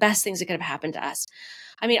one of the best things that could have happened to us.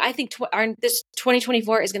 I mean, I think this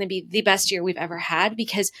 2024 is going to be the best year we've ever had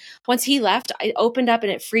because once he left, it opened up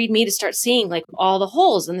and it freed me to start seeing like all the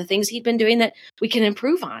holes and the things he'd been doing that we can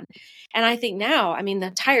improve on. And I think now, I mean, the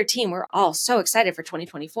entire team, we're all so excited for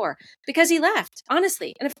 2024 because he left,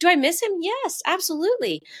 honestly. And do I miss him? Yes,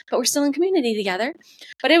 absolutely. But we're still in community together.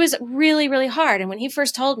 But it was really, really hard. And when he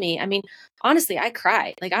first told me, I mean, honestly, I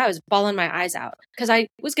cried. Like I was bawling my eyes out because I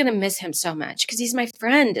was going to miss him so much because he's my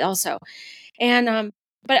friend also. And,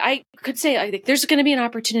 but I could say like, there's going to be an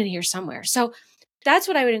opportunity here somewhere. So that's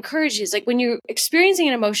what I would encourage you is like when you're experiencing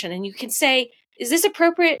an emotion and you can say, is this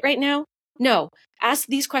appropriate right now? No. Ask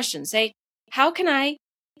these questions. Say, how can I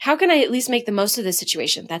at least make the most of this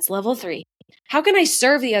situation? That's level 3. How can I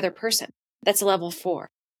serve the other person? That's level 4.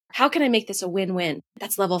 How can I make this a win-win?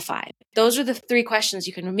 That's level 5. Those are the 3 questions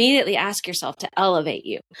you can immediately ask yourself to elevate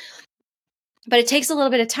you. But it takes a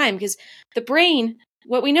little bit of time because the brain,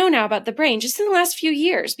 what we know now about the brain, just in the last few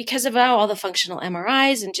years, because of all the functional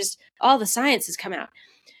MRIs and just all the science has come out,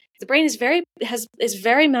 the brain is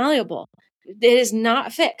very malleable. It is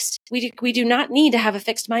not fixed. We do not need to have a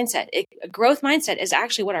fixed mindset. A growth mindset is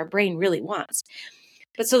actually what our brain really wants.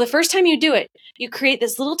 But so the first time you do it, you create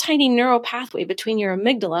this little tiny neural pathway between your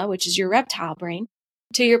amygdala, which is your reptile brain,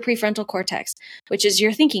 to your prefrontal cortex, which is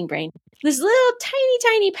your thinking brain. This little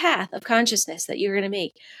tiny path of consciousness that you're going to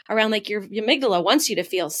make around like your amygdala wants you to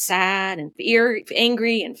feel sad and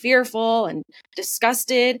angry and fearful and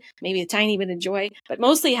disgusted, maybe a tiny bit of joy, but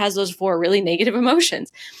mostly has those 4 really negative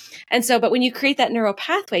emotions. And so, but when you create that neural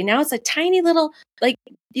pathway, now it's a tiny little, like,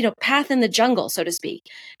 path in the jungle, so to speak.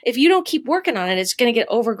 If you don't keep working on it, it's going to get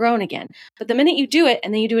overgrown again. But the minute you do it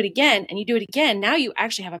and then you do it again and you do it again, now you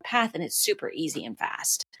actually have a path and it's super easy and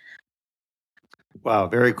fast. Wow,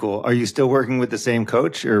 very cool. Are you still working with the same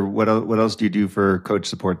coach, or what else do you do for coach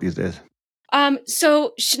support these days?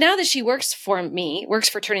 So now that she works for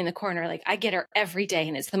Turning the Corner, like I get her every day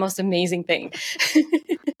and it's the most amazing thing.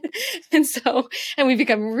 And we've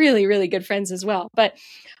become really, really good friends as well. But,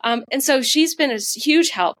 and so she's been a huge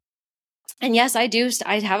help. And yes, I do.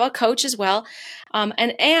 I have a coach as well.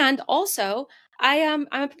 And also I'm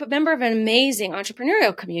a member of an amazing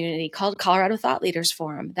entrepreneurial community called Colorado Thought Leaders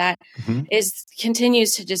Forum that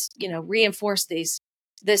continues to just, reinforce this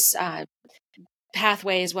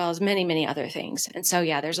pathway as well as many, many other things. And so,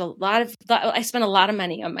 yeah, there's I spend a lot of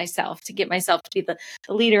money on myself to get myself to be the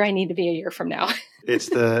leader I need to be a year from now. It's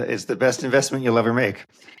the best investment you'll ever make,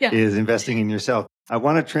 is investing in yourself. I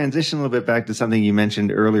want to transition a little bit back to something you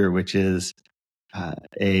mentioned earlier, which is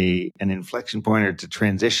an inflection point or to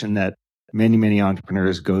transition that many, many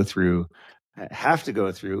entrepreneurs have to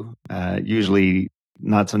go through, usually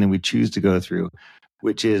not something we choose to go through,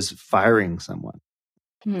 which is firing someone.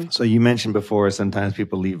 So you mentioned before, sometimes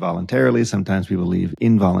people leave voluntarily, sometimes people leave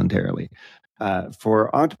involuntarily.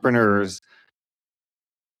 For entrepreneurs,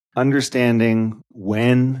 understanding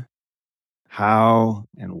when, how,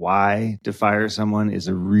 and why to fire someone is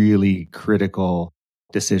a really critical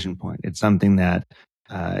decision point. It's something that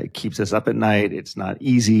keeps us up at night. It's not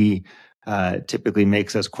easy. Typically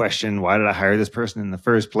makes us question, why did I hire this person in the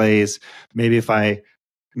first place? Maybe if I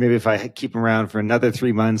keep them around for another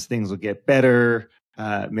 3 months, things will get better.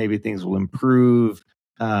 Maybe things will improve.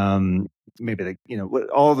 Maybe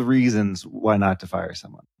all the reasons why not to fire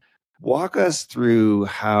someone. Walk us through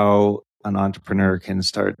how an entrepreneur can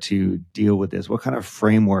start to deal with this. What kind of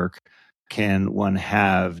framework can one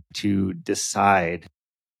have to decide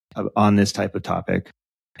on this type of topic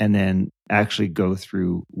and then actually go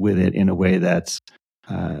through with it in a way that's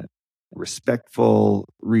respectful,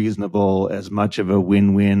 reasonable, as much of a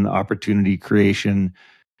win-win opportunity creation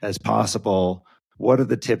as possible? What are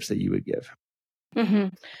the tips that you would give? Mm-hmm.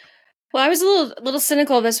 Well, I was a little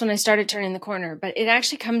cynical of this when I started Turning the Corner, but it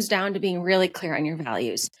actually comes down to being really clear on your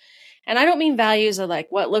values. And I don't mean values of like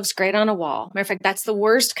what looks great on a wall. Matter of fact, that's the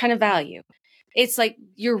worst kind of value. It's like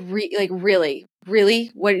you're really,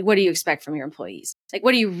 what do you expect from your employees? Like,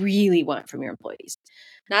 what do you really want from your employees?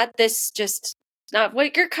 Not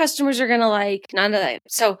what your customers are going to like, none of that.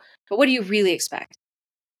 So, but what do you really expect?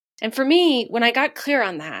 And for me, when I got clear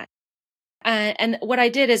on that, and what I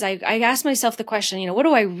did is I asked myself the question, what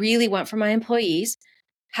do I really want from my employees?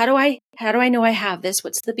 How do I know I have this?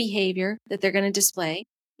 What's the behavior that they're going to display?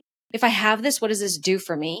 If I have this, what does this do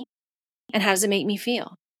for me? And how does it make me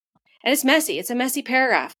feel? And it's messy. It's a messy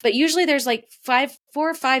paragraph, but usually there's like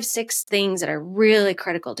 4, 5, 6 things that are really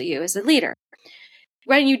critical to you as a leader.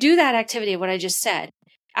 When you do that activity of what I just said,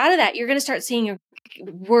 out of that, you're going to start seeing your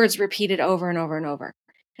words repeated over and over and over.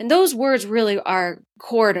 And those words really are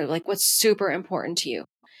core to like what's super important to you.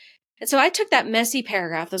 And so I took those messy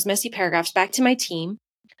paragraphs back to my team.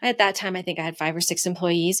 At that time, I think I had 5 or 6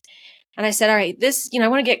 employees. And I said, all right, I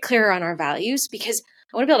want to get clearer on our values because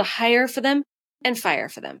I want to be able to hire for them and fire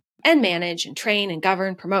for them and manage and train and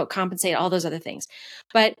govern, promote, compensate, all those other things.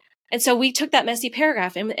 And so we took that messy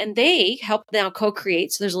paragraph and they helped now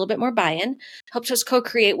co-create. So there's a little bit more buy-in, helped us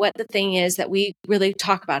co-create what the thing is that we really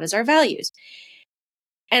talk about as our values.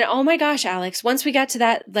 And oh my gosh, Alex, once we got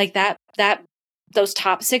to those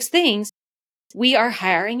top 6 things, we are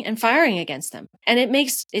hiring and firing against them. And it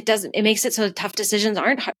makes it so tough decisions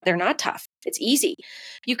they're not tough. It's easy.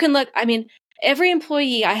 You can look, every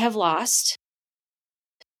employee I have lost,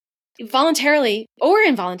 voluntarily or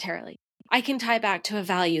involuntarily, I can tie back to a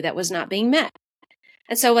value that was not being met.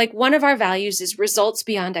 And so like one of our values is results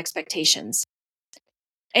beyond expectations.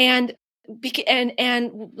 And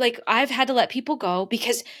like I've had to let people go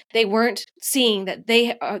because they weren't seeing that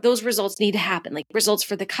those results need to happen, like results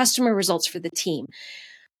for the customer, results for the team.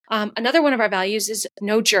 Another one of our values is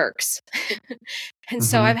no jerks. And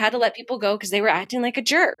so I've had to let people go because they were acting like a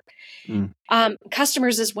jerk.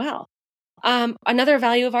 Customers as well. Another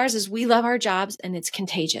value of ours is we love our jobs and it's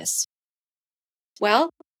contagious. Well,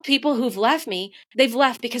 people who've left me, they've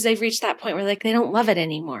left because they've reached that point where like they don't love it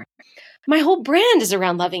anymore. My whole brand is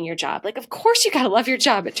around loving your job. Like, of course you got to love your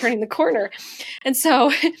job at turning the corner. And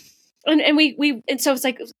so, and so it's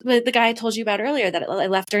like the guy I told you about earlier that I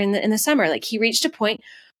left during in the summer, like he reached a point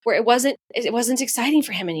where it wasn't exciting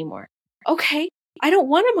for him anymore. Okay. I don't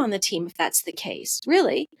want him on the team if that's the case,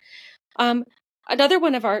 really. Another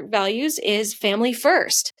one of our values is family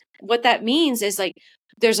first. What that means is like,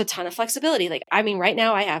 there's a ton of flexibility. Like, I mean, right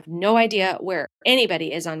now I have no idea where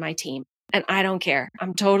anybody is on my team. And I don't care.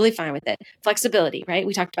 I'm totally fine with it. Flexibility, right?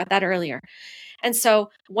 We talked about that earlier. And so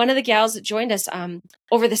one of the gals that joined us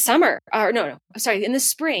over the summer, in the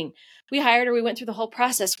spring, we hired her. We went through the whole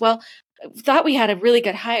process. Well, thought we had a really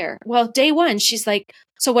good hire. Well, day one, she's like,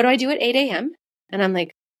 so what do I do at 8 a.m.? And I'm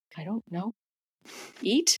like, I don't know.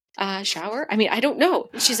 Eat, shower. I mean, I don't know.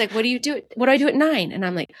 She's like, what do you do? What do I do at 9? And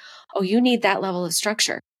I'm like, oh, you need that level of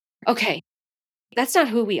structure. Okay. That's not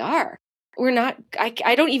who we are. We're not,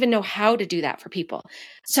 I don't even know how to do that for people.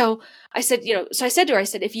 So I said, I said to her,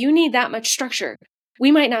 if you need that much structure,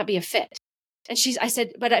 we might not be a fit. And I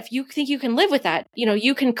said, but if you think you can live with that,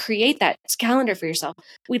 you can create that calendar for yourself.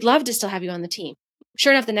 We'd love to still have you on the team.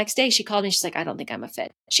 Sure enough, the next day she called me. She's like, I don't think I'm a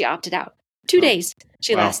fit. She opted out. 2 days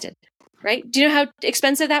she lasted, right? Do you know how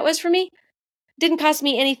expensive that was for me? Didn't cost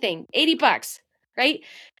me anything, $80, right?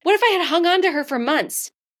 What if I had hung on to her for months?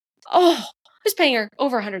 Oh, I was paying her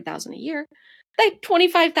over $100,000 a year. Like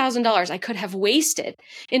 $25,000 I could have wasted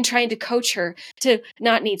in trying to coach her to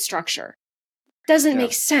not need structure. Doesn't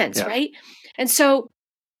make sense, right? And so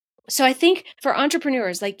I think for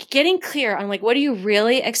entrepreneurs, like getting clear on like, what do you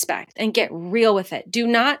really expect and get real with it. Do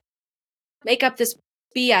not make up this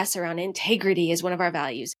BS around integrity is one of our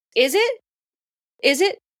values. Is it?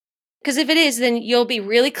 Because if it is, then you'll be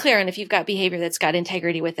really clear on if you've got behavior that's got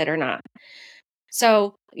integrity with it or not.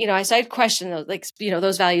 So, I'd question those, like,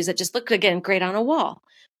 those values that just look, again, great on a wall.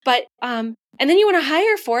 But, and then you want to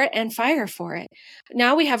hire for it and fire for it.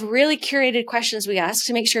 Now we have really curated questions we ask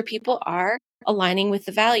to make sure people are aligning with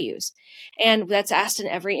the values. And that's asked in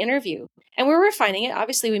every interview. And we're refining it.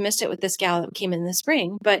 Obviously, we missed it with this gal that came in the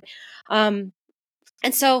spring. But you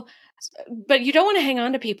don't want to hang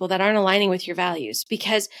on to people that aren't aligning with your values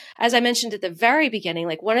because, as I mentioned at the very beginning,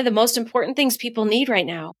 like one of the most important things people need right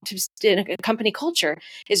now in a company culture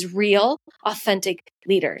is real, authentic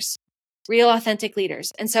leaders.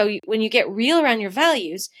 And so when you get real around your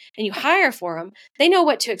values and you hire for them, they know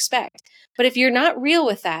what to expect. But if you're not real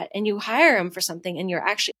with that and you hire them for something and you're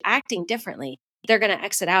actually acting differently, they're going to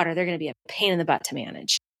exit out or they're going to be a pain in the butt to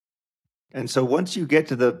manage. And so once you get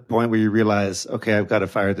to the point where you realize, okay, I've got to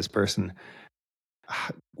fire this person,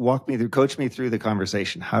 coach me through the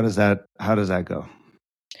conversation. How does that go?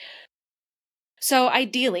 So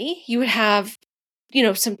ideally you would have,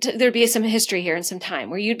 there'd be some history here and some time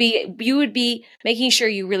where you would be making sure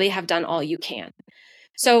you really have done all you can.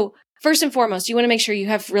 So first and foremost, you want to make sure you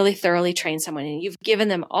have really thoroughly trained someone and you've given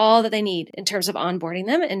them all that they need in terms of onboarding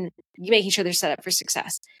them and making sure they're set up for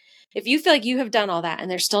success. If you feel like you have done all that and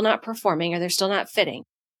they're still not performing or they're still not fitting,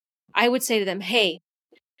 I would say to them, hey,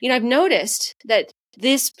 I've noticed that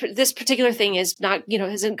this particular thing is not, you're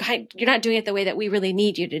not doing it the way that we really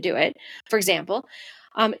need you to do it. For example,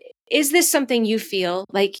 is this something you feel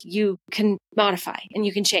like you can modify and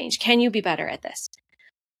you can change? Can you be better at this?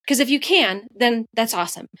 Because if you can, then that's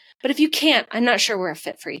awesome. But if you can't, I'm not sure we're a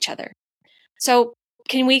fit for each other. So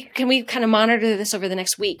can we kind of monitor this over the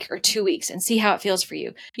next week or 2 weeks and see how it feels for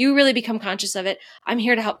you? You really become conscious of it. I'm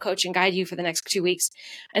here to help coach and guide you for the next 2 weeks.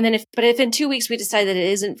 And then if in 2 weeks we decide that it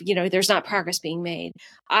isn't, there's not progress being made,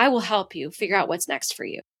 I will help you figure out what's next for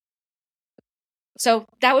you. So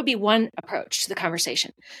that would be one approach to the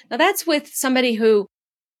conversation. Now that's with somebody who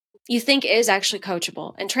you think is actually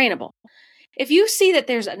coachable and trainable. If you see that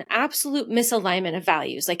there's an absolute misalignment of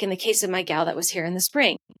values, like in the case of my gal that was here in the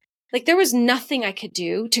spring, like there was nothing I could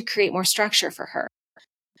do to create more structure for her.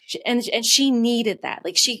 And she needed that.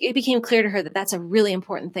 Like it became clear to her that that's a really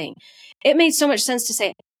important thing. It made so much sense to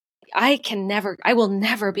say, I will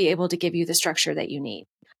never be able to give you the structure that you need.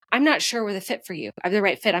 I'm not sure we're the fit for you. I'm the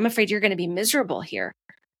right fit. I'm afraid you're going to be miserable here.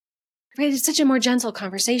 Right? It's such a more gentle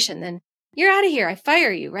conversation than you're out of here. I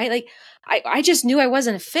fire you, right? Like I just knew I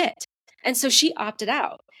wasn't a fit. And so she opted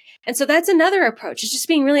out. And so that's another approach. It's just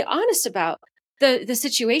being really honest about the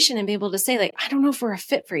situation and being able to say, like, I don't know if we're a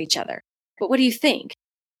fit for each other, but what do you think?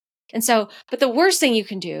 And so, but the worst thing you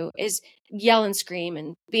can do is yell and scream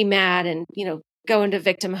and be mad and, go into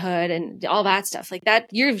victimhood and all that stuff like that.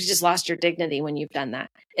 You've just lost your dignity when you've done that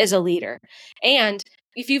as a leader. And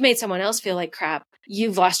if you've made someone else feel like crap,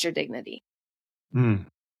 you've lost your dignity. Mm.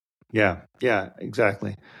 Yeah,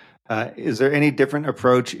 exactly. Is there any different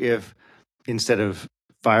approach if instead of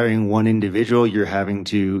firing one individual, you're having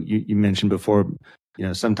to, you mentioned before,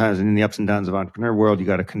 sometimes in the ups and downs of entrepreneur world, you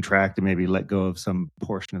got to contract and maybe let go of some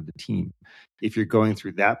portion of the team. If you're going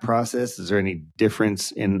through that process, is there any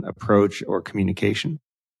difference in approach or communication?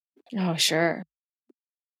 Oh, sure.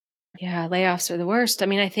 Yeah, layoffs are the worst. I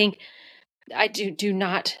mean, I think I do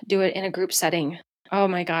not do it in a group setting. Oh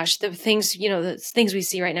my gosh, the things we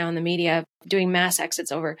see right now in the media, doing mass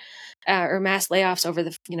exits over, or mass layoffs over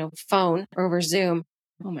the phone or over Zoom.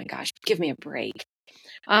 Oh my gosh, give me a break.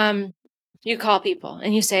 You call people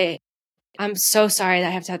and you say, "I'm so sorry that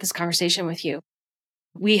I have to have this conversation with you.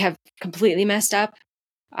 We have completely messed up.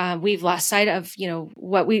 We've lost sight of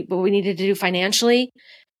what we needed to do financially.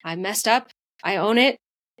 I messed up. I own it,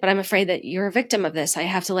 but I'm afraid that you're a victim of this. I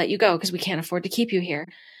have to let you go because we can't afford to keep you here.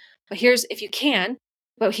 But here's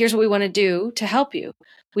what we want to do to help you.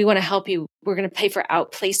 We want to help you. We're going to pay for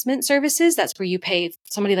outplacement services. That's where you pay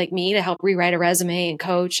somebody like me to help rewrite a resume and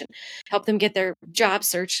coach and help them get their job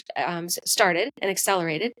search started and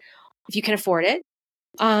accelerated if you can afford it.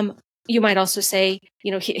 You might also say,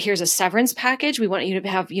 here's a severance package. We want you to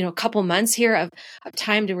have, a couple months here of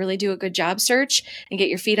time to really do a good job search and get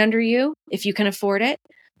your feet under you if you can afford it.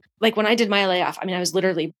 Like when I did my layoff, I mean, I was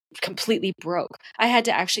literally completely broke. I had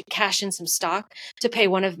to actually cash in some stock to pay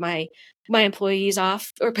one of my employees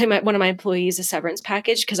off, or pay one of my employees a severance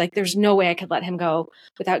package, because there's no way I could let him go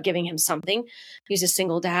without giving him something. He's a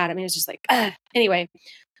single dad. I mean, it was just like, anyway.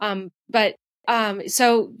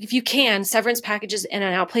 So if you can, severance packages and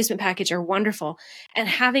an outplacement package are wonderful, and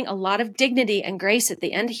having a lot of dignity and grace at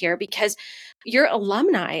the end here, because your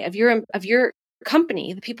alumni of your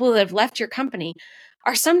company, the people that have left your company,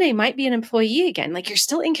 are someday might be an employee again. Like, you're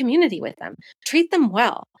still in community with them. Treat them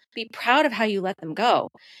well. Be proud of how you let them go,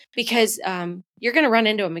 because you're going to run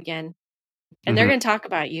into them again, and they're going to talk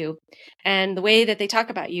about you. And the way that they talk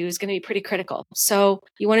about you is going to be pretty critical. So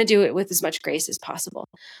you want to do it with as much grace as possible.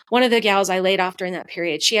 One of the gals I laid off during that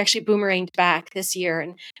period, she actually boomeranged back this year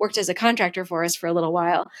and worked as a contractor for us for a little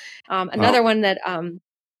while. Another one that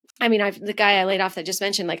the guy I laid off that just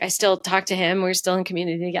mentioned, like, I still talk to him. We're still in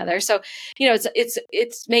community together. So,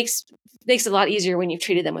 it makes it a lot easier when you've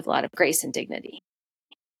treated them with a lot of grace and dignity.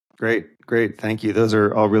 Great. Thank you. Those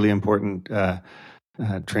are all really important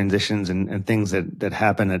transitions and things that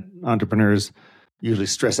happen that entrepreneurs usually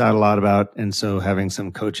stress out a lot about. And so having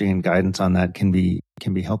some coaching and guidance on that can be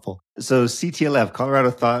helpful. So CTLF,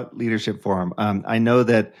 Colorado Thought Leadership Forum. I know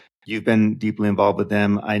that you've been deeply involved with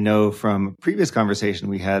them. I know from previous conversation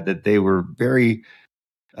we had that they were very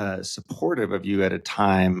supportive of you at a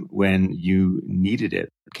time when you needed it.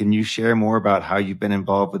 Can you share more about how you've been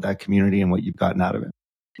involved with that community and what you've gotten out of it?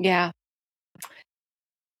 Yeah.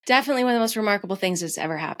 Definitely one of the most remarkable things that's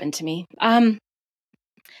ever happened to me.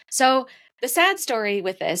 So the sad story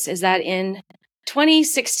with this is that in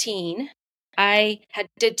 2016, I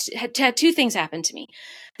had two things happen to me.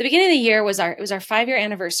 The beginning of the year was our 5-year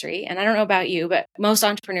anniversary. And I don't know about you, but most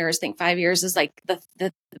entrepreneurs think 5 years is like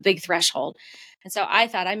the big threshold. And so I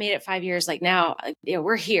thought I made it 5 years. Like, now,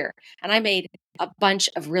 we're here. And I made a bunch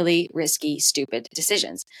of really risky, stupid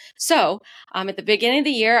decisions. So at the beginning of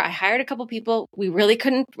the year, I hired a couple people we really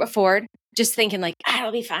couldn't afford, just thinking like,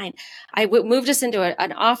 it'll be fine. I moved us into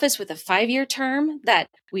an office with a 5-year term that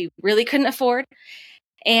we really couldn't afford,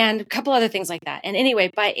 and a couple other things like that. And anyway,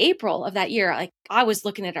 by April of that year, like, I was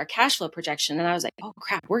looking at our cash flow projection and I was like, oh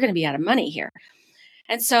crap, we're going to be out of money here.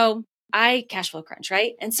 And so I cash flow crunch,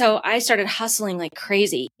 right? And so I started hustling like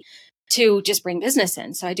crazy to just bring business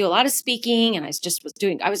in. So I do a lot of speaking, and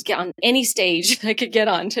I was get on any stage I could get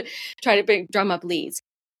on to try to drum up leads.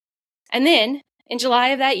 And then in July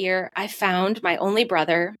of that year, I found my only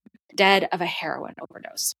brother dead of a heroin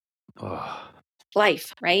overdose. Oh.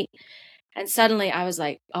 Life, right? And suddenly I was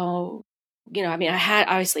like, oh, I had,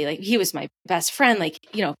 obviously, like, he was my best friend, like,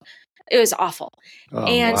 it was awful. Oh,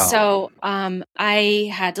 and wow. So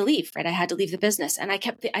I had to leave, right? I had to leave the business. And I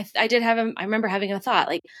remember having a thought,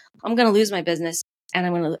 like, I'm going to lose my business, and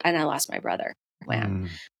I lost my brother. Wham.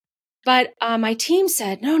 But my team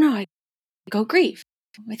said, no, go grieve.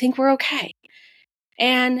 I think we're okay.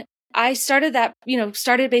 And I started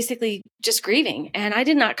started basically just grieving. And I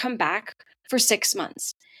did not come back for 6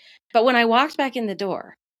 months. But when I walked back in the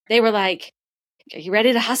door, they were like, are you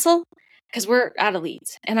ready to hustle? Because we're out of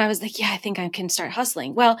leads. And I was like, yeah, I think I can start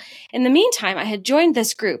hustling. Well, in the meantime, I had joined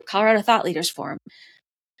this group, Colorado Thought Leaders Forum.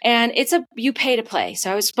 And you pay to play.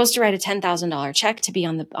 So I was supposed to write a $10,000 check to be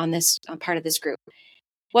on part of this group.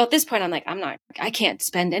 Well, at this point, I'm like, I can't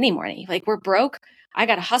spend any money. Like, we're broke. I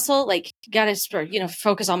got to hustle, got to,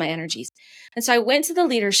 focus all my energies. And so I went to the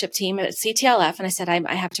leadership team at CTLF and I said,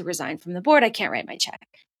 I have to resign from the board. I can't write my check.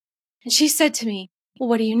 And she said to me, well,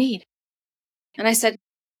 what do you need? And I said,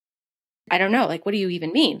 I don't know. Like, what do you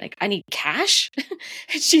even mean? Like, I need cash.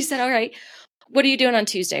 And she said, all right, what are you doing on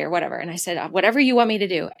Tuesday or whatever? And I said, whatever you want me to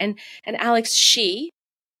do. And Alex, she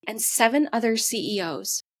and 7 other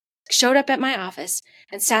CEOs showed up at my office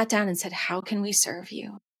and sat down and said, how can we serve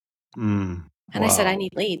you? Wow. And I said, I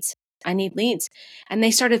need leads. I need leads. And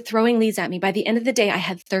they started throwing leads at me. By the end of the day, I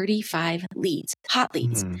had 35 leads, hot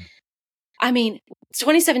leads. I mean,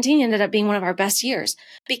 2017 ended up being one of our best years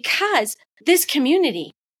because this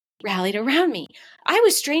community rallied around me. I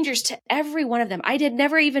was strangers to every one of them. I had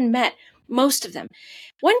never even met most of them.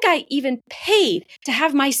 One guy even paid to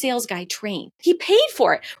have my sales guy trained. He paid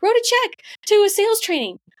for it, wrote a check to a sales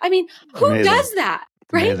training. I mean, who does that,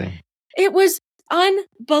 right? Amazing. It was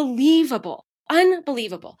unbelievable.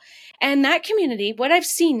 Unbelievable. And that community, what I've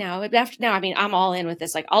seen now, I mean, I'm all in with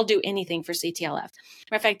this. Like, I'll do anything for CTLF. Matter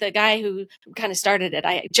of fact, the guy who kind of started it,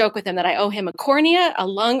 I joke with him that I owe him a cornea, a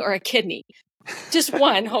lung, or a kidney. Just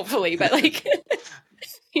one, hopefully, but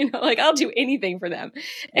I'll do anything for them.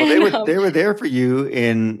 Well, they were there for you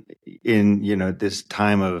in this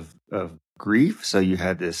time of grief. So you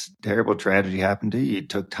had this terrible tragedy happen to you. You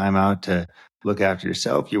took time out to look after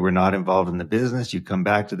yourself. You were not involved in the business. You come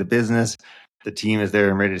back to the business. The team is there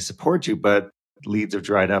and ready to support you, but leads have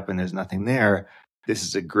dried up and there's nothing there. This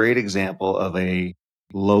is a great example of a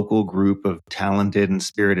local group of talented and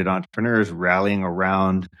spirited entrepreneurs rallying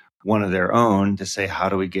around one of their own to say, how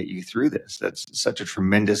do we get you through this? That's such a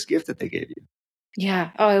tremendous gift that they gave you.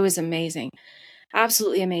 Yeah. Oh, it was amazing.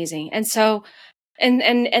 Absolutely amazing. And so,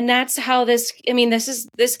 and that's how this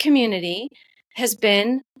community has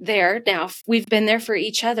been there now. We've been there for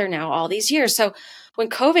each other now all these years. So when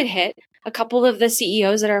COVID hit, a couple of the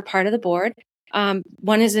CEOs that are a part of the board,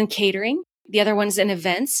 one is in catering, the other one's in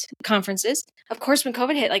events, conferences. Of course, when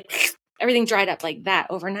COVID hit, everything dried up like that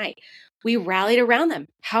overnight. We rallied around them.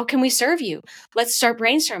 How can we serve you? Let's start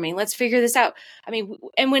brainstorming. Let's figure this out. I mean,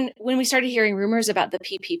 and when we started hearing rumors about the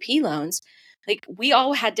PPP loans, we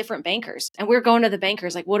all had different bankers and we're going to the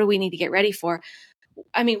bankers. What do we need to get ready for?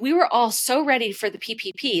 I mean, we were all so ready for the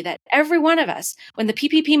PPP that every one of us, when the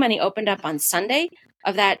PPP money opened up on Sunday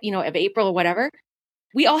of that, of April or whatever,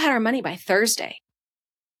 we all had our money by Thursday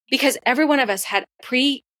because every one of us had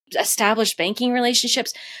pre-established banking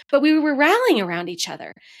relationships, but we were rallying around each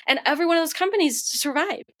other and every one of those companies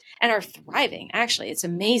survived and are thriving. Actually, it's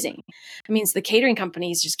amazing. I mean, the catering company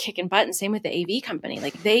is just kicking butt and same with the AV company.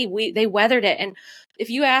 They weathered it. And if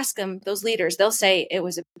you ask them, those leaders, they'll say it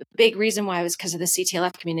was a big reason why it was because of the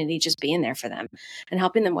CTLF community just being there for them and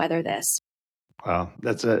helping them weather this. Wow,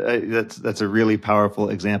 that's a really powerful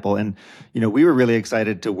example. And we were really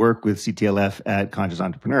excited to work with CTLF at Conscious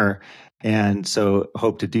Entrepreneur, and so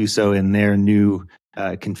hope to do so in their new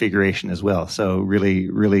configuration as well. So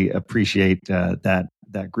really appreciate that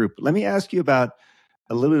group. Let me ask you about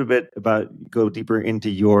a little bit go deeper into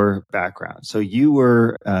your background. So you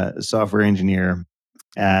were a software engineer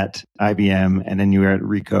at IBM, and then you were at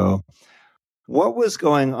Ricoh. What was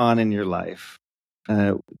going on in your life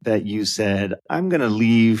that you said, I'm going to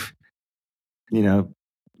leave,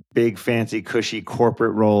 big, fancy, cushy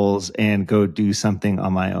corporate roles and go do something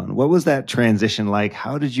on my own? What was that transition like?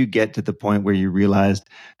 How did you get to the point where you realized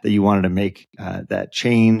that you wanted to make that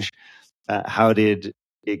change? How did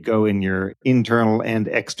it go in your internal and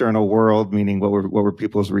external world? Meaning, what were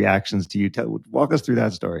people's reactions to you? Walk us through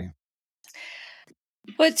that story.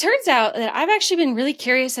 Well, it turns out that I've actually been really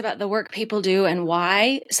curious about the work people do and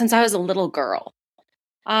why since I was a little girl.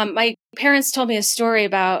 My parents told me a story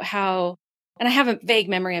about how, and I have a vague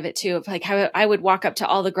memory of it too, of how I would walk up to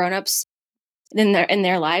all the grownups in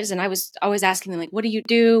their lives, and I was always asking them, what do you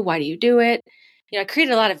do? Why do you do it? I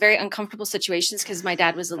created a lot of very uncomfortable situations because my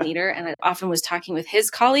dad was a leader, and I often was talking with his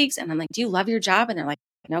colleagues, and I'm like, "Do you love your job?" And they're like,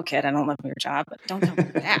 "No, kid, I don't love your job, but don't tell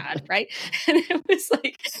your dad," right? And it was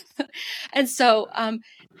and so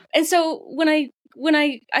when I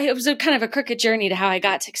it was a kind of a crooked journey to how I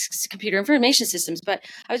got to computer information systems, but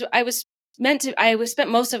I was spent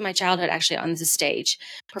most of my childhood actually on the stage,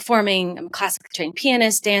 performing. I'm a classically trained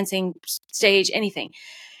pianist, dancing, stage, anything.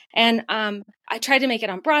 And I tried to make it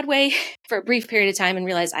on Broadway for a brief period of time and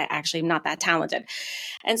realized I actually am not that talented.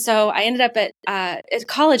 And so I ended up at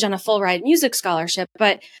college on a full ride music scholarship.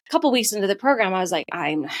 But a couple weeks into the program, I was like,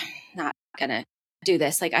 I'm not going to do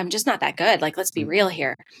this. Like, I'm just not that good. Like, let's be real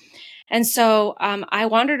here. And so I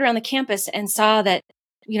wandered around the campus and saw that,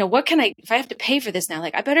 what can if I have to pay for this now,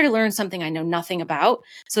 like I better learn something I know nothing about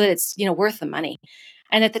so that it's, worth the money.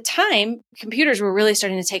 And at the time, computers were really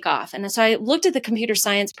starting to take off. And so I looked at the computer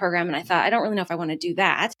science program and I thought, I don't really know if I want to do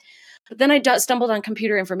that. But then I stumbled on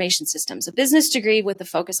computer information systems, a business degree with a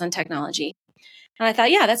focus on technology. And I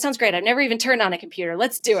thought, yeah, that sounds great. I've never even turned on a computer.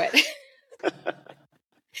 Let's do it.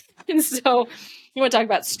 And so you want to talk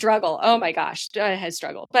about struggle. Oh my gosh, I had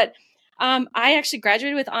struggled. But I actually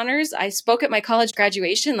graduated with honors. I spoke at my college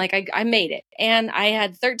graduation. Like I made it. And I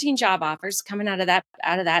had 13 job offers coming out of that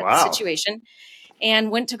Wow. situation,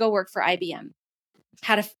 and went to go work for IBM.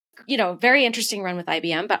 Had a very interesting run with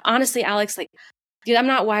IBM. But honestly, Alex, like, dude, I'm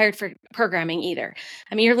not wired for programming either.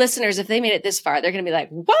 I mean, your listeners, if they made it this far, they're going to be like,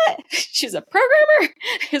 what? She's a programmer?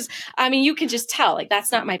 Because, you can just tell, like,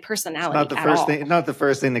 that's not my personality not the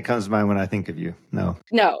first thing that comes to mind when I think of you. No,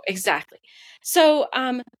 exactly. So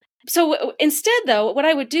instead, though, what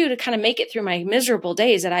I would do to kind of make it through my miserable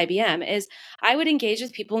days at IBM is I would engage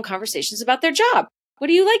with people in conversations about their job. What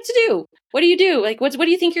do you like to do? What do you do? Like, what do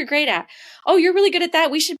you think you're great at? Oh, you're really good at that.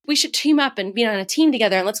 We should team up and be on a team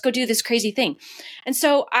together and let's go do this crazy thing. And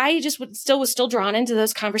so I just was still drawn into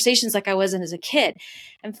those conversations like I wasn't as a kid.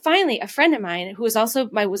 And finally, a friend of mine who was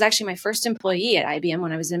actually my first employee at IBM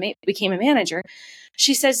when I became a manager,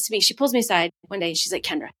 she says to me, she pulls me aside one day and she's like,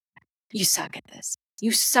 Kendra, you suck at this.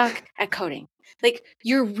 You suck at coding. Like,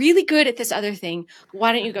 you're really good at this other thing.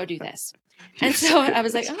 Why don't you go do this? And so I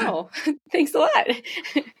was like, oh, thanks a lot.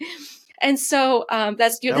 And so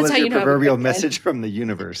that's how you know. Proverbial message from the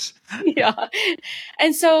universe. Yeah.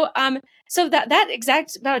 And so that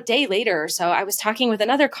exact about a day later or so, I was talking with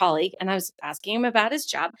another colleague and I was asking him about his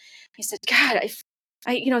job. He said, God,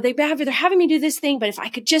 they're having me do this thing, but if I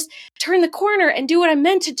could just turn the corner and do what I'm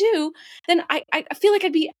meant to do, then I feel like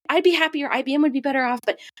I'd be happier. IBM would be better off,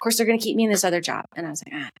 but of course they're going to keep me in this other job. And I was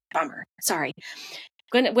like, bummer. Sorry.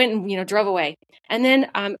 Went and drove away. And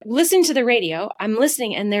then listening to the radio, I'm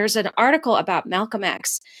listening and there's an article about Malcolm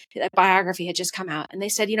X. A biography had just come out. And they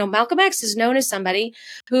said, Malcolm X is known as somebody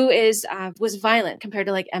who was violent compared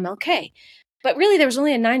to like MLK. But really, there was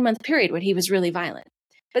only a 9-month period when he was really violent.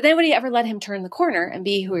 But then would he ever let him turn the corner and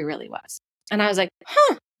be who he really was? And I was like,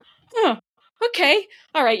 okay.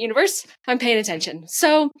 All right, universe, I'm paying attention.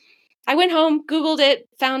 So I went home, Googled it,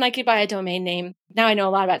 found I could buy a domain name. Now I know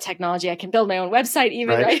a lot about technology. I can build my own website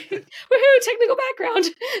even, right? Woohoo, technical background,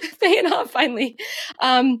 paying off finally.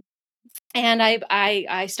 And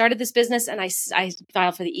I started this business and I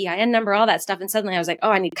filed for the EIN number, all that stuff. And suddenly I was like, oh,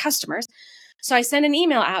 I need customers. So I sent an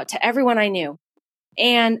email out to everyone I knew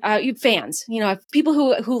and fans, people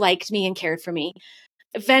who liked me and cared for me,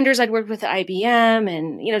 vendors I'd worked with at IBM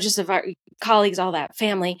and, just of our colleagues, all that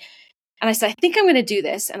family. And I said, I think I'm going to do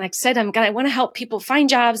this. And I said, I want to help people find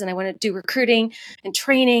jobs and I want to do recruiting and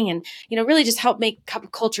training and, really just help make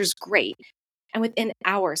cultures great. And within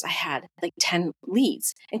hours, I had like 10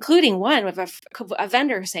 leads, including one with a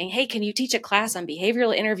vendor saying, hey, can you teach a class on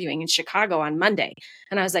behavioral interviewing in Chicago on Monday?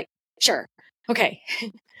 And I was like, sure. Okay.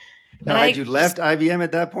 Now, had you left IBM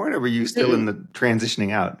at that point or were you still in the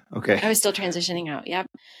transitioning out? Okay. I was still transitioning out. Yep.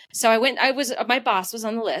 So my boss was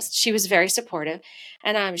on the list. She was very supportive.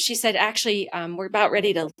 And she said, actually, we're about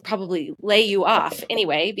ready to probably lay you off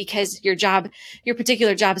anyway, because your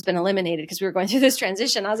particular job has been eliminated because we were going through this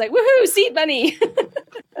transition. I was like, woohoo, seed money.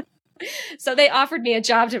 So they offered me a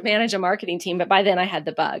job to manage a marketing team. But by then I had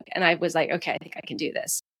the bug and I was like, okay, I think I can do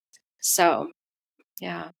this. So,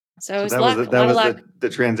 yeah. So it was the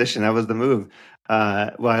transition. That was the move.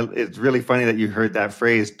 Well, it's really funny that you heard that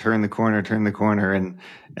phrase, turn the corner, and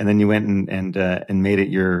then you went and made it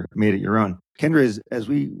your own. Kendra, as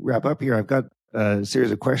we wrap up here, I've got a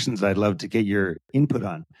series of questions I'd love to get your input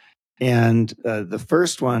on. And the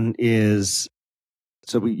first one is,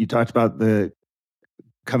 you talked about the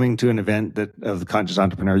coming to an event of the Conscious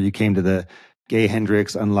Entrepreneur. You came to the Gay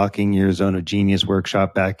Hendricks Unlocking Your Zone of Genius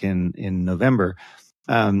workshop back in November.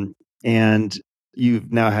 And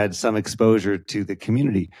you've now had some exposure to the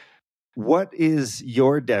community. What is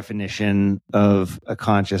your definition of a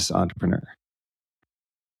conscious entrepreneur?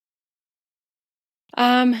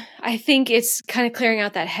 I think it's kind of clearing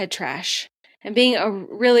out that head trash and being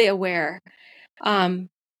really aware. And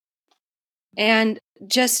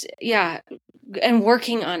just, and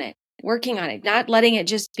working on it. working on it, not letting it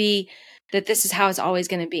just be that this is how it's always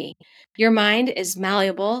going to be. Your mind is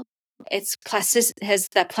malleable. Has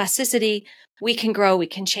that plasticity. We can grow, we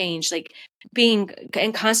can change. Like being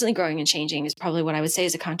and constantly growing and changing is probably what I would say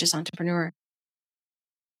as a conscious entrepreneur.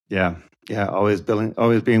 Yeah. Always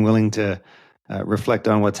being willing to reflect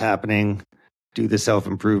on what's happening, do the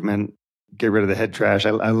self-improvement, get rid of the head trash.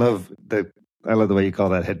 I love the way you call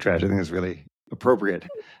that head trash. I think it's really appropriate.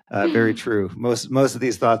 Very true. Most of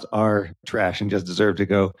these thoughts are trash and just deserve to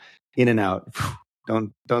go in and out.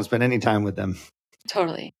 Don't spend any time with them.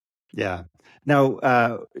 Totally. Yeah.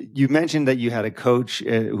 Now, you mentioned that you had a coach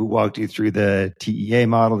who walked you through the TEA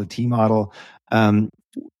model, the T model.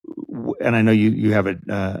 And I know you have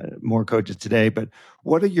more coaches today, but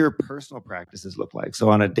what do your personal practices look like? So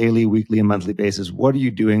on a daily, weekly, and monthly basis, what are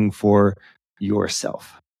you doing for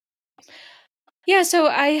yourself? Yeah. So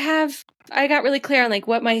I got really clear on like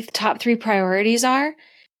what my top 3 priorities are.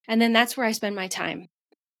 And then that's where I spend my time.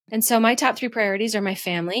 And so my top 3 priorities are my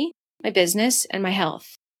family, my business, and my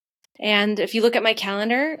health. And if you look at my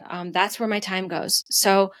calendar, that's where my time goes.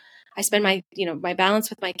 So I spend my balance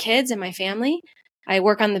with my kids and my family. I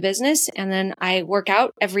work on the business, and then I work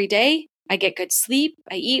out every day. I get good sleep.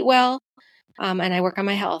 I eat well, and I work on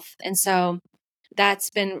my health. And so that's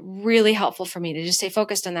been really helpful for me to just stay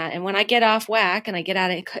focused on that. And when I get off whack and I get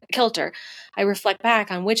out of kilter, I reflect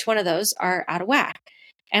back on which one of those are out of whack.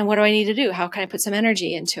 And what do I need to do? How can I put some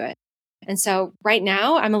energy into it? And so right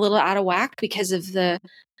now I'm a little out of whack because of our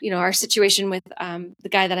situation with the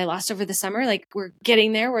guy that I lost over the summer. Like we're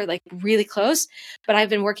getting there. We're like really close, but I've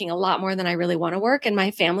been working a lot more than I really want to work. And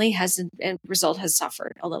my family has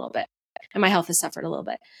suffered a little bit. And my health has suffered a little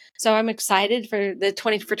bit. So I'm excited for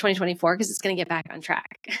 2024 because it's going to get back on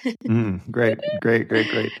track. Great.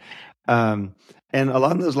 And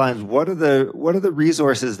along those lines, what are the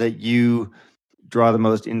resources that you draw the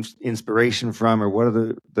most inspiration from, or what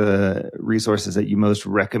are the resources that you most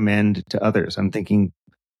recommend to others? I'm thinking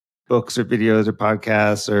books or videos or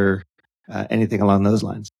podcasts or anything along those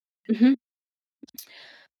lines. Mm-hmm.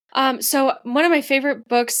 So one of my favorite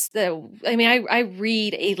books I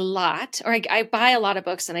read a lot, or I buy a lot of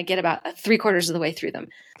books and I get about 3/4 of the way through them.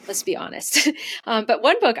 Let's be honest. But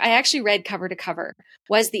one book I actually read cover to cover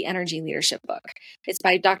was the Energy Leadership book. It's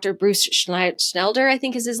by Dr. Bruce Schnelder, I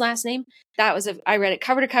think is his last name. I read it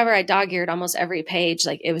cover to cover. I dog-eared almost every page.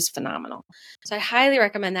 Like it was phenomenal. So I highly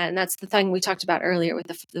recommend that. And that's the thing we talked about earlier with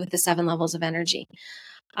the 7 levels of energy.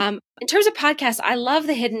 In terms of podcasts, I love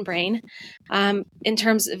the Hidden Brain. In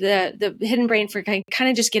terms of the Hidden Brain for kind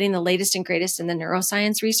of just getting the latest and greatest in the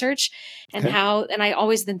neuroscience research and and I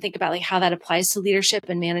always then think about like how that applies to leadership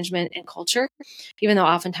and management and culture, even though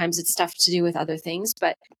oftentimes it's stuff to do with other things,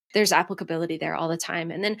 but there's applicability there all the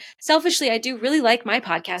time. And then selfishly, I do really like my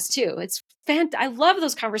podcast too. It's I love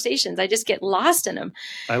those conversations. I just get lost in them.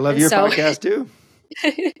 I love your podcast too.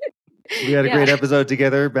 We had a great episode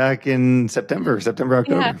together back in September,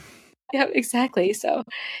 October. Yeah, exactly. So,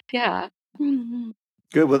 yeah.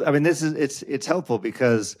 Good. Well, I mean, it's helpful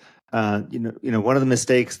because one of the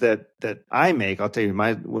mistakes that I make, I'll tell you,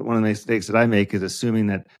 one of the mistakes that I make is assuming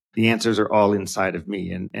that the answers are all inside of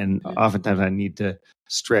me, and oftentimes I need to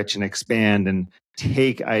stretch and expand and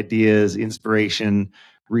take ideas, inspiration,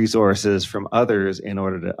 resources from others in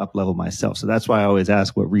order to up-level myself. So that's why I always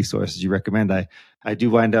ask what resources you recommend. I do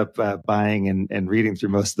wind up buying and reading through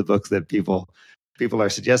most of the books that people are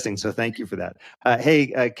suggesting. So thank you for that.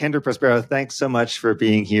 Hey, Kendra Prospero, thanks so much for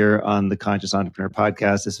being here on the Conscious Entrepreneur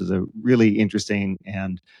Podcast. This was a really interesting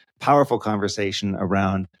and powerful conversation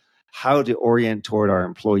around how to orient toward our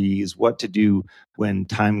employees, what to do when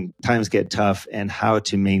times get tough, and how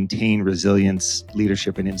to maintain resilience,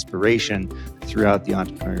 leadership, and inspiration throughout the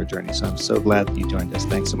entrepreneurial journey. So I'm so glad that you joined us.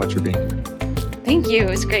 Thanks so much for being here. Thank you. It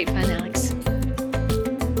was great fun, Alex.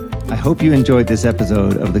 I hope you enjoyed this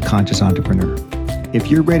episode of The Conscious Entrepreneur. If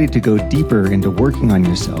you're ready to go deeper into working on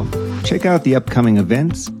yourself, check out the upcoming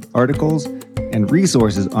events, articles, and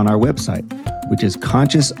resources on our website, which is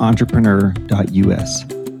consciousentrepreneur.us.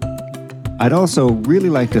 I'd also really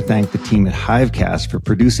like to thank the team at Hivecast for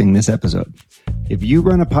producing this episode. If you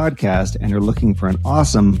run a podcast and are looking for an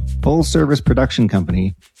awesome full-service production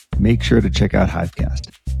company, make sure to check out Hivecast.